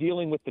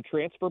dealing with the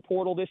transfer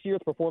portal this year.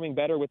 It's performing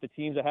better with the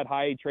teams that had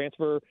high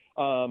transfer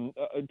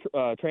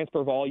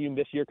volume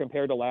this year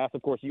compared to last.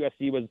 Of course,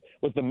 USC was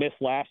the miss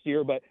last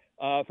year, but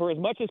for as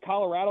much as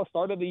Colorado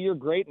started the year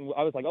great, and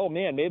I was like, oh,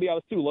 man, maybe I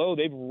was too low,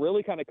 they've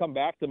really kind of come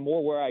back to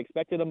more where I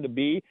expected them to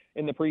be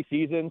in the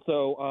preseason.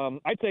 So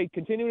I'd say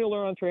continuing to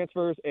learn on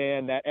transfers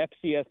and that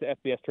FCS to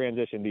FBS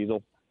transition,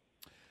 Diesel.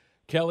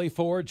 Kelley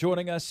Ford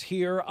joining us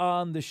here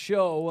on the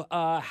show.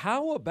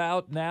 How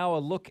about now a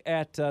look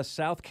at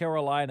South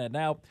Carolina?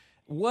 Now,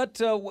 what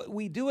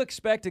we do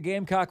expect a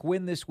Gamecock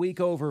win this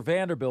week over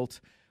Vanderbilt.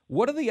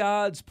 What are the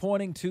odds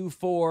pointing to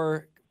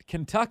for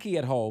Kentucky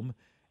at home?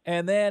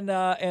 And then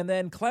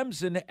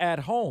Clemson at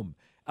home.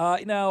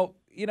 Now,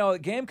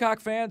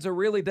 Gamecock fans are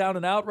really down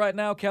and out right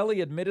now,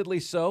 Kelley, admittedly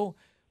so.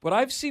 But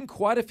I've seen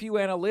quite a few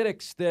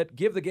analytics that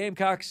give the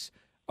Gamecocks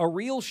a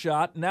real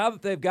shot now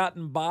that they've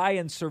gotten by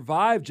and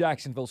survived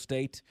Jacksonville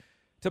State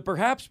to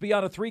perhaps be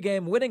on a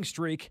 3-game winning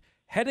streak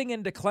heading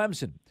into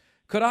Clemson.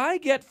 Could I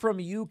get from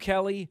you,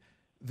 Kelley,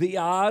 the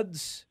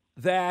odds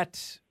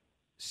that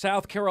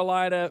South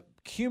Carolina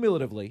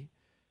cumulatively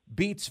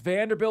beats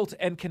Vanderbilt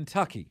and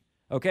Kentucky?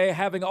 Okay,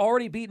 having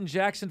already beaten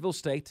Jacksonville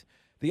State,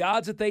 the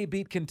odds that they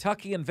beat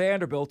Kentucky and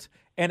Vanderbilt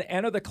and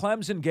enter the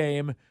Clemson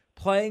game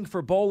playing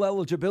for bowl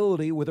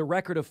eligibility with a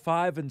record of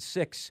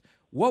 5-6.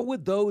 What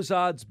would those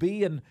odds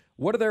be, and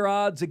what are their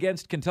odds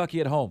against Kentucky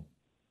at home?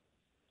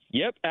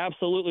 Yep,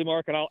 absolutely,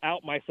 Mark, and I'll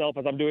out myself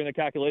as I'm doing the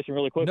calculation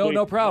really quickly.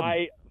 No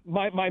problem.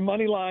 My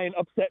money line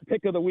upset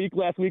pick of the week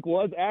last week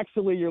was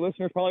actually, your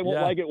listeners probably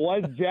won't like it,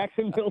 was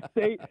Jacksonville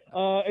State.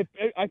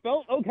 I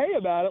felt okay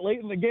about it late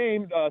in the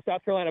game.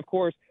 South Carolina, of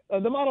course,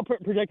 the model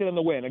projected them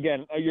to win.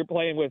 Again, you're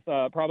playing with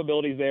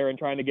probabilities there and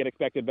trying to get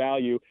expected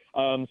value.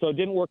 So it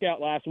didn't work out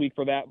last week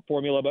for that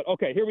formula. But,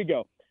 okay, here we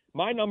go.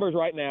 My numbers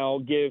right now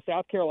give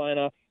South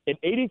Carolina an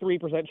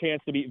 83%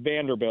 chance to beat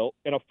Vanderbilt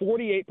and a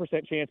 48%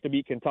 chance to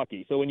beat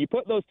Kentucky. So when you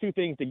put those two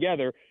things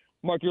together,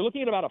 Mark, you're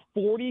looking at about a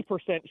 40%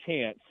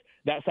 chance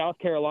that South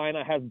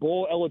Carolina has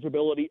bowl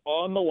eligibility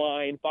on the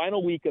line,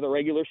 final week of the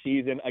regular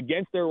season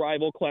against their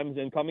rival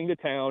Clemson coming to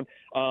town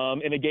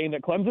in a game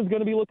that Clemson's going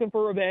to be looking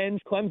for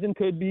revenge. Clemson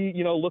could be,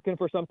 looking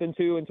for something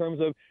too in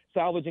terms of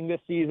salvaging this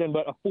season,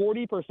 but a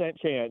 40%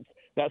 chance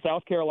that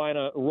South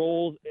Carolina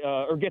rolls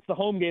or gets the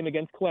home game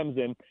against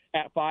Clemson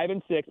at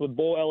 5-6 with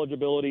bowl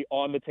eligibility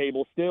on the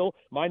table still.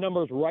 My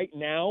numbers right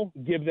now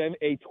give them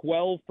a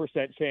 12%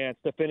 chance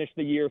to finish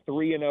the year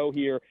 3-0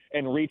 here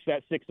and reach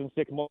that 6-6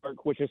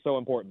 mark, which is so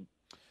important.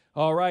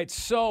 All right,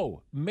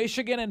 so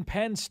Michigan and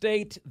Penn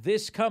State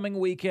this coming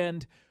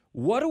weekend.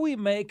 What do we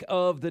make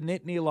of the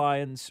Nittany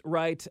Lions,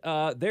 right?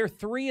 They're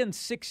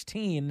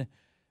 3-16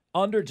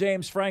 under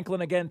James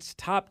Franklin against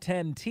top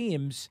 10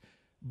 teams,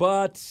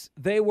 but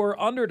they were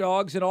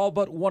underdogs in all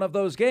but one of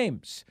those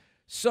games.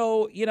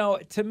 So,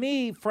 to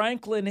me,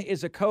 Franklin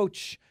is a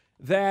coach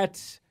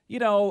that,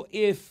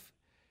 if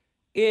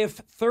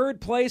third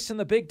place in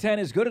the Big Ten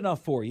is good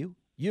enough for you,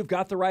 you've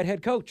got the right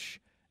head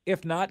coach.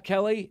 If not,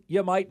 Kelley,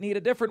 you might need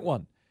a different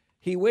one.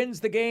 He wins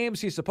the games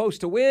he's supposed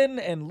to win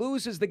and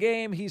loses the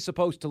game he's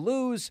supposed to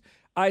lose.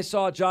 I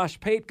saw Josh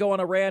Pate go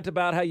on a rant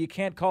about how you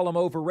can't call him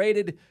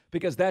overrated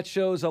because that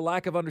shows a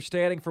lack of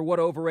understanding for what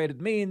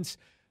overrated means.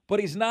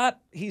 But he's not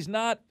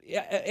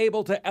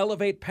able to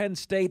elevate Penn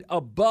State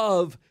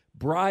above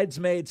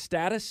bridesmaid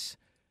status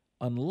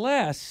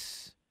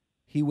unless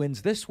he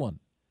wins this one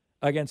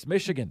against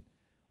Michigan.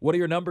 What do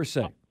your numbers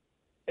say?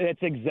 That's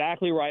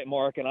exactly right,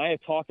 Mark, and I have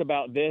talked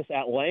about this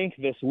at length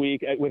this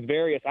week with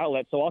various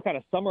outlets, so I'll kind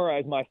of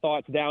summarize my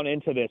thoughts down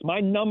into this. My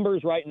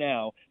numbers right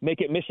now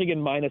make it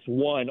Michigan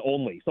 -1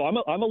 only, so I'm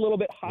a little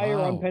bit higher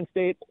on Penn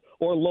State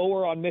or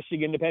lower on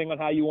Michigan, depending on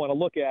how you want to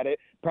look at it,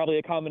 probably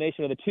a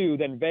combination of the two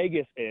than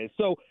Vegas is.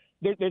 So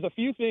there's a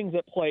few things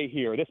at play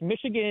here. This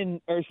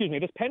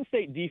Penn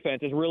State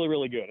defense is really,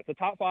 really good. It's a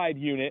top 5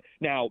 unit.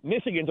 Now,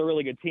 Michigan's a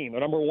really good team.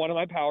 They're number 1 in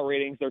my power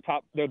ratings. They're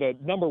the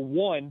number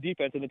 1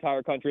 defense in the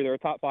entire country. They're a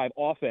top 5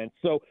 offense.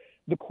 So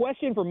the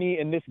question for me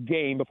in this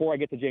game, before I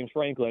get to James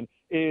Franklin,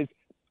 is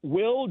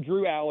will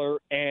Drew Aller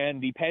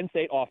and the Penn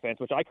State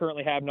offense, which I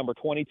currently have number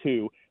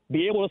 22,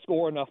 be able to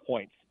score enough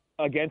points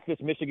against this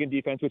Michigan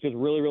defense, which is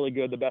really, really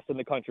good, the best in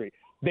the country?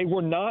 They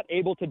were not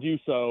able to do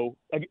so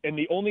in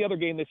the only other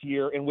game this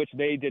year in which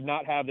they did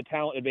not have the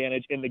talent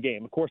advantage in the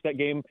game. Of course, that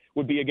game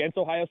would be against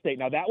Ohio State.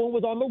 Now, that one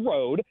was on the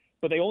road,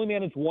 but they only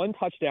managed 1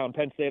 touchdown,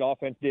 Penn State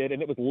offense did,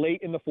 and it was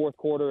late in the fourth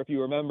quarter, if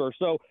you remember.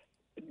 So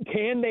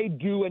can they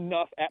do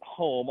enough at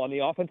home on the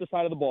offensive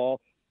side of the ball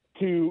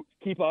to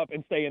keep up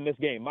and stay in this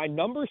game? My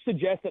numbers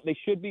suggest that they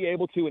should be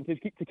able to, and to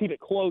keep it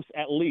close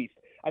at least.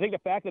 I think the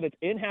fact that it's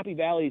in Happy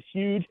Valley is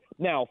huge.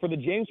 Now, for the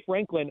James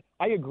Franklin,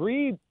 I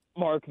agree,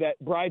 Mark, that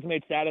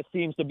bridesmaid status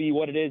seems to be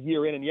what it is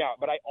year in and year out.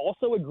 But I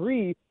also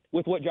agree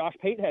with what Josh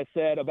Pate has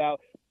said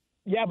about,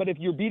 but if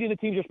you're beating the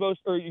teams you're supposed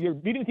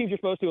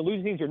to and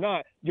losing teams you're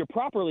not, you're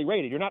properly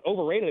rated. You're not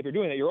overrated if you're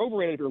doing that. You're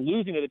overrated if you're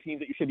losing to the teams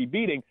that you should be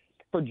beating.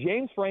 For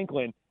James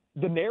Franklin,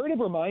 the narrative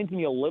reminds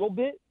me a little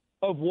bit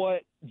of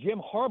what Jim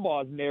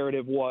Harbaugh's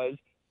narrative was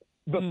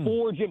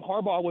before Jim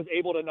Harbaugh was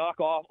able to knock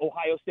off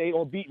Ohio State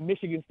or beat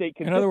Michigan State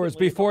consistently. In other words,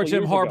 before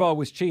Jim Harbaugh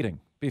was cheating.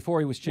 Before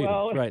he was cheating,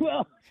 right.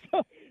 Well,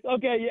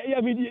 okay, yeah,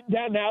 I mean,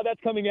 now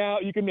that's coming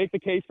out. You can make the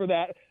case for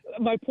that.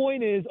 My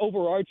point is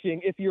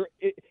overarching.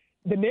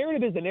 The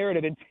narrative is the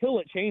narrative until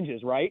it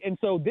changes, right? And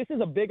so this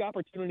is a big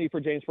opportunity for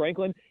James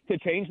Franklin to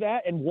change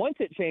that. And once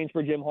it changed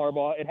for Jim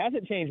Harbaugh, it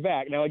hasn't changed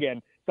back. Now,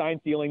 again, sign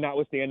stealing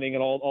notwithstanding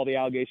and all the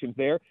allegations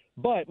there.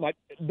 But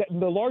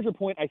the larger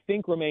point, I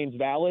think, remains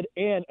valid.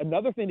 And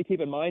another thing to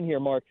keep in mind here,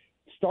 Mark,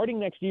 starting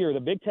next year,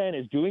 the Big Ten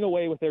is doing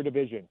away with their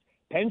division.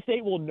 Penn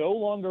State will no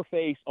longer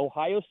face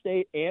Ohio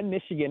State and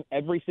Michigan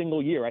every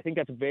single year. I think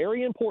that's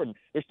very important.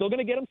 They're still going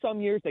to get them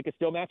some years. They could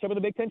still match up in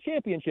the Big Ten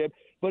championship.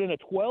 But in a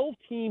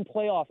 12-team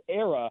playoff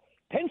era,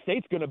 Penn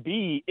State's going to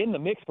be in the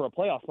mix for a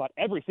playoff spot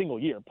every single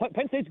year.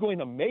 Penn State's going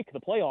to make the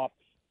playoff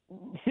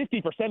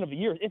 50% of the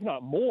year, if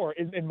not more,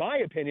 in my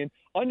opinion,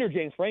 under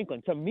James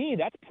Franklin. To me,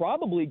 that's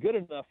probably good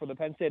enough for the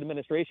Penn State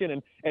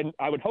administration, and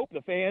I would hope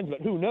the fans,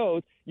 but who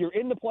knows? You're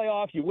in the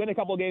playoffs, you win a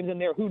couple of games in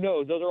there, who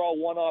knows? Those are all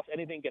one-offs,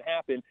 anything can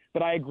happen.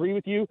 But I agree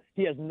with you,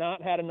 he has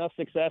not had enough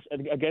success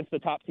against the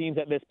top teams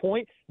at this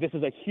point. This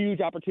is a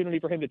huge opportunity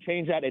for him to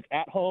change that. It's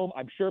at home.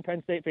 I'm sure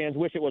Penn State fans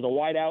wish it was a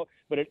whiteout,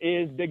 but it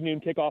is big noon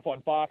kickoff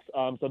on Fox,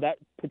 so that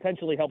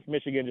potentially helps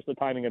Michigan, just the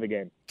timing of the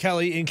game.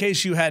 Kelly, in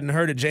case you hadn't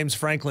heard it, James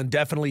Franklin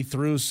definitely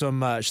threw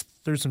some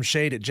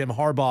shade at Jim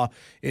Harbaugh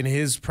in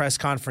his press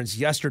conference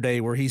yesterday,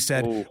 where he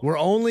said, We're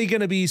only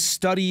going to be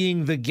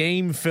studying the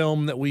game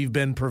film that we've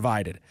been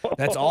provided.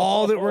 That's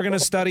all that we're going to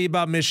study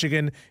about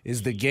Michigan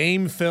is the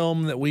game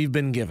film that we've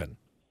been given.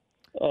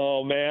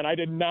 Oh, man, I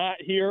did not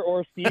hear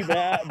or see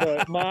that,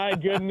 but my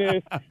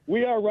goodness,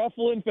 we are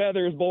ruffling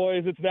feathers,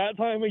 boys. It's that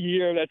time of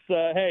year. That's,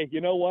 hey,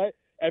 you know what?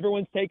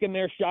 Everyone's taking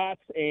their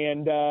shots,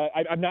 and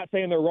I'm not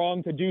saying they're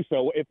wrong to do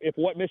so. If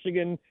what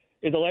Michigan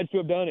is alleged to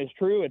have done is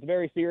true, it's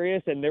very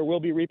serious, and there will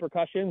be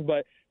repercussions.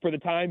 But for the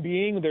time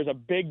being, there's a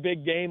big,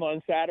 big game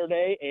on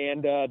Saturday,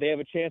 and they have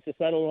a chance to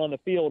settle on the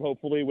field,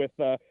 hopefully, with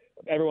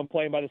everyone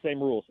playing by the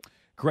same rules.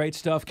 Great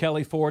stuff,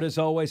 Kelley Ford, as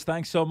always.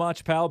 Thanks so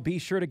much, pal. Be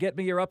sure to get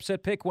me your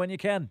upset pick when you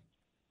can.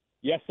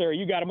 Yes, sir.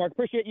 You got it, Mark.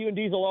 Appreciate you and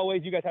Diesel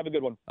always. You guys have a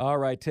good one. All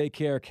right, take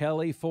care.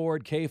 Kelley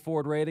Ford,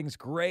 K-Ford Ratings.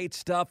 Great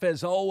stuff,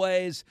 as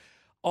always.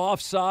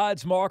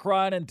 Offsides, Mark,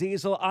 Ryan, and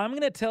Diesel. I'm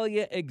going to tell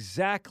you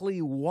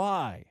exactly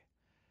why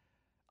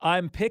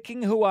I'm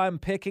picking who I'm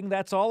picking.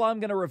 That's all I'm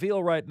going to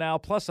reveal right now,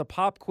 plus a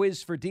pop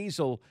quiz for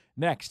Diesel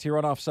next here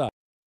on Offside.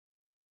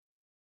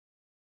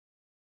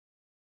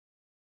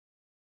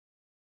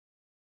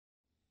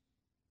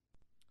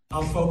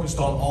 I'm focused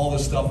on all the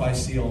stuff I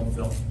see on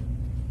film.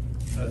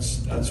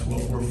 That's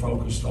what we're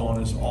focused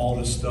on, is all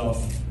the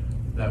stuff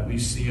that we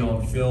see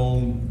on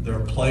film,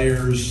 their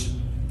players,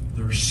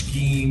 their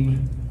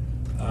scheme,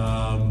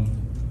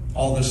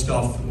 all the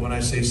stuff. When I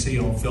say see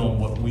on film,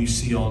 what we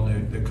see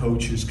on the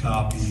coach's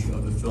copy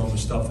of the film, the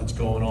stuff that's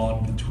going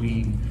on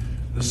between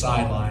the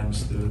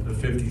sidelines, the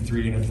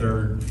 53 and a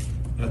third,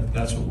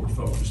 that's what we're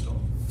focused on.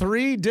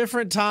 3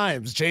 different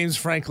times James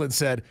Franklin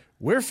said,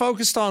 we're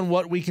focused on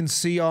what we can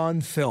see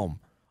on film,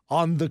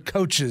 on the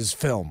coach's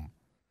film.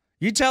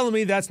 You telling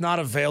me that's not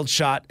a veiled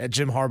shot at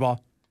Jim Harbaugh?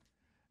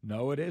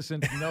 No, it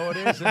isn't. No, it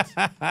isn't.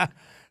 That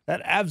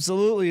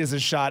absolutely is a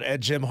shot at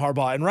Jim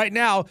Harbaugh. And right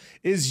now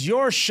is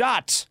your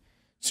shot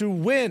to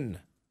win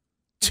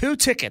 2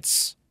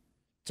 tickets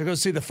to go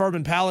see the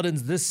Furman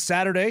Paladins this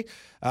Saturday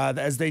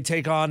as they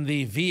take on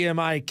the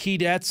VMI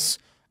Keydets.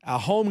 A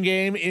home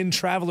game in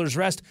Travelers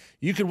Rest.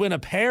 You could win a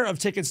pair of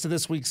tickets to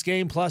this week's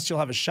game, plus you'll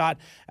have a shot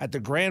at the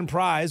grand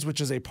prize,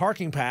 which is a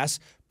parking pass,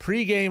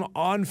 pregame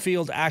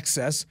on-field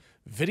access,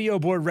 video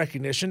board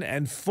recognition,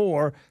 and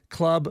 4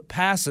 club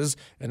passes.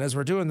 And as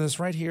we're doing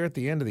this right here at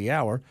the end of the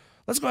hour,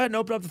 let's go ahead and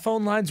open up the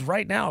phone lines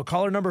right now.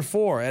 Caller number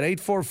 4 at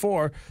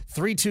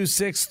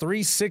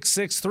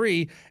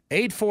 844-326-3663,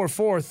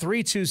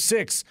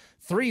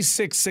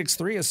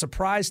 844-326-3663, a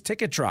surprise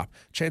ticket drop.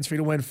 Chance for you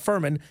to win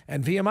Furman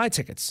and VMI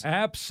tickets.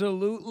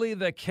 Absolutely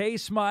the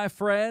case, my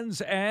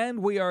friends. And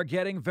we are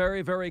getting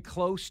very, very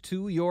close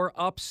to your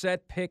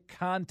upset pick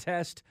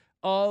contest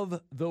of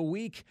the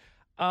week.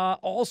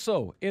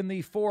 Also, in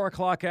the 4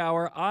 o'clock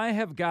hour, I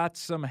have got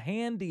some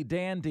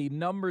handy-dandy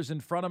numbers in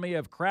front of me.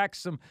 I've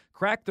cracked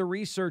the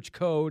research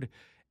code,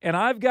 and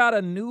I've got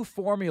a new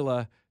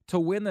formula to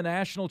win the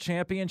national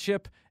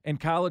championship in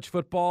college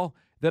football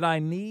that I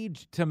need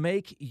to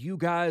make you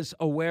guys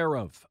aware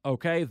of,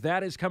 okay?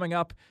 That is coming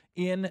up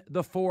in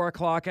the 4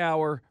 o'clock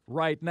hour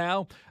right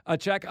now. A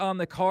check on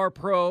the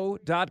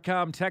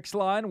carpro.com text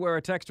line where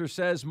a texter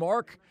says,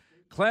 Mark,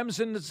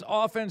 Clemson's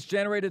offense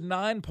generated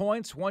 9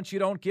 points once you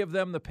don't give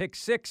them the pick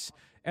 6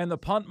 and the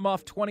punt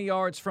muff 20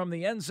 yards from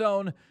the end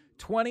zone.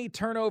 20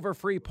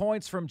 turnover-free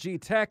points from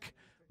G-Tech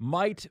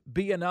might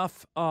be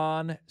enough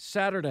on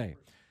Saturday.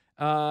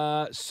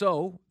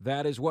 So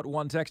that is what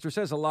one texter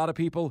says. A lot of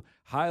people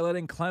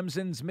highlighting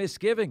Clemson's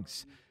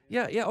misgivings.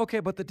 Yeah, okay,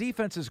 but the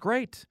defense is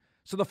great.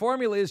 So the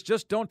formula is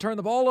just don't turn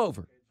the ball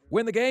over.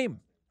 Win the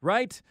game,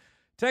 right?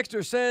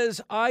 Texter says,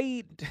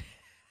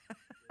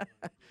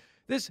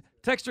 This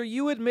texter,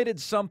 you admitted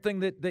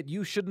something that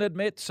you shouldn't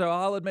admit, so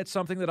I'll admit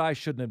something that I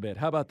shouldn't admit.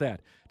 How about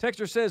that?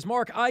 Texter says,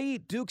 Mark, I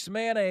eat Duke's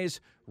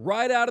mayonnaise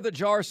right out of the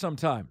jar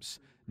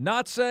sometimes.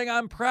 Not saying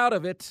I'm proud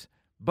of it,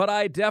 but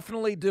I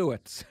definitely do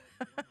it.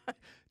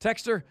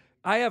 Texter,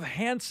 I have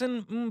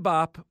Hanson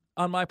Mbop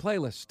on my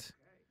playlist.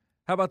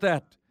 How about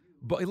that?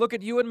 But look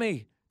at you and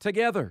me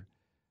together,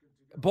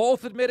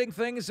 both admitting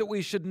things that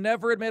we should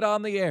never admit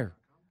on the air.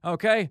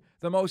 Okay?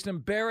 The most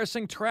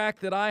embarrassing track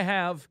that I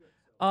have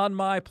on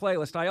my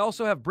playlist. I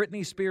also have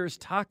Britney Spears'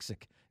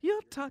 Toxic.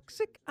 You're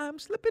toxic, I'm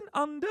slipping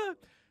under.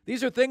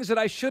 These are things that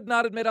I should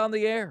not admit on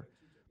the air.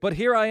 But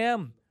here I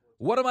am.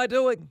 What am I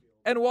doing?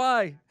 And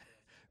why?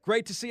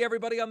 Great to see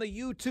everybody on the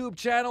YouTube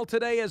channel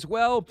today as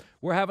well.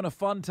 We're having a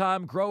fun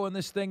time growing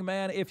this thing,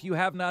 man. If you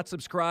have not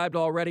subscribed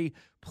already,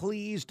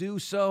 please do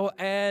so.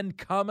 And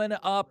coming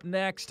up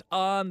next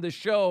on the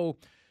show,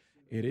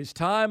 it is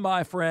time,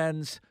 my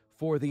friends,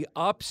 for the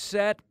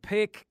Upset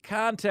Pick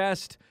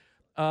Contest.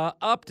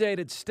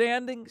 Updated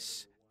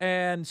standings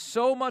and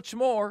so much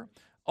more,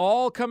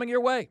 all coming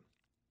your way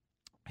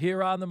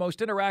here on the most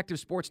interactive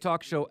sports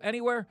talk show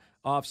anywhere.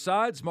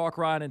 Offsides, Mark,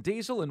 Ryan, and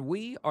Diesel, and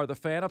we are the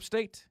Fan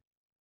Upstate.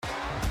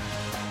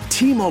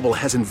 T-Mobile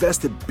has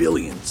invested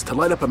billions to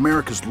light up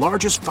America's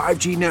largest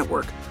 5G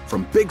network,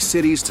 from big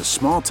cities to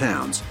small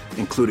towns,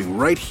 including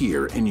right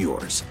here in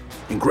yours.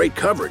 And great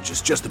coverage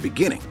is just the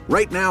beginning.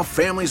 Right now,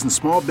 families and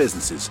small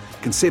businesses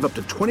can save up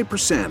to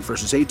 20%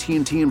 versus AT&T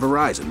and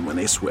Verizon when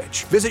they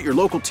switch. Visit your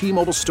local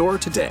T-Mobile store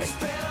today.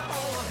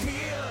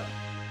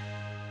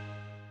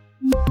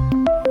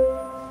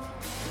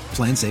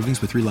 Plan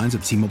savings with 3 lines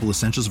of T-Mobile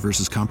Essentials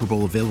versus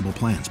comparable available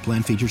plans.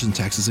 Plan features and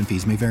taxes and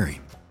fees may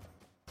vary.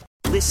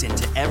 Listen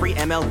to every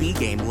MLB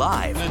game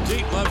live. In the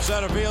deep left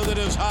center field, it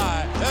is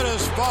high, it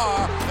is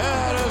far,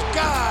 it is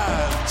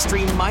gone.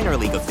 Stream minor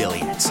league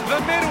affiliates. The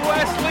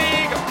Midwest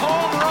League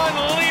home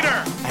run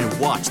leader. And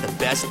watch the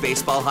best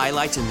baseball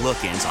highlights and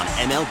look-ins on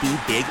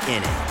MLB Big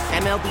Inning.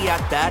 MLB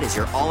At Bat is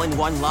your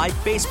all-in-one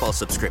live baseball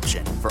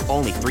subscription for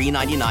only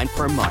 $3.99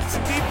 per month.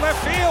 Deep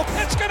left field,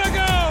 it's gonna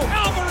go.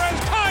 Alvarez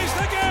ties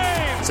the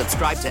game.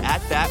 Subscribe to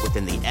At Bat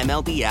within the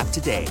MLB app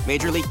today.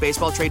 Major League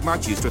Baseball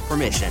trademarks used with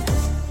permission.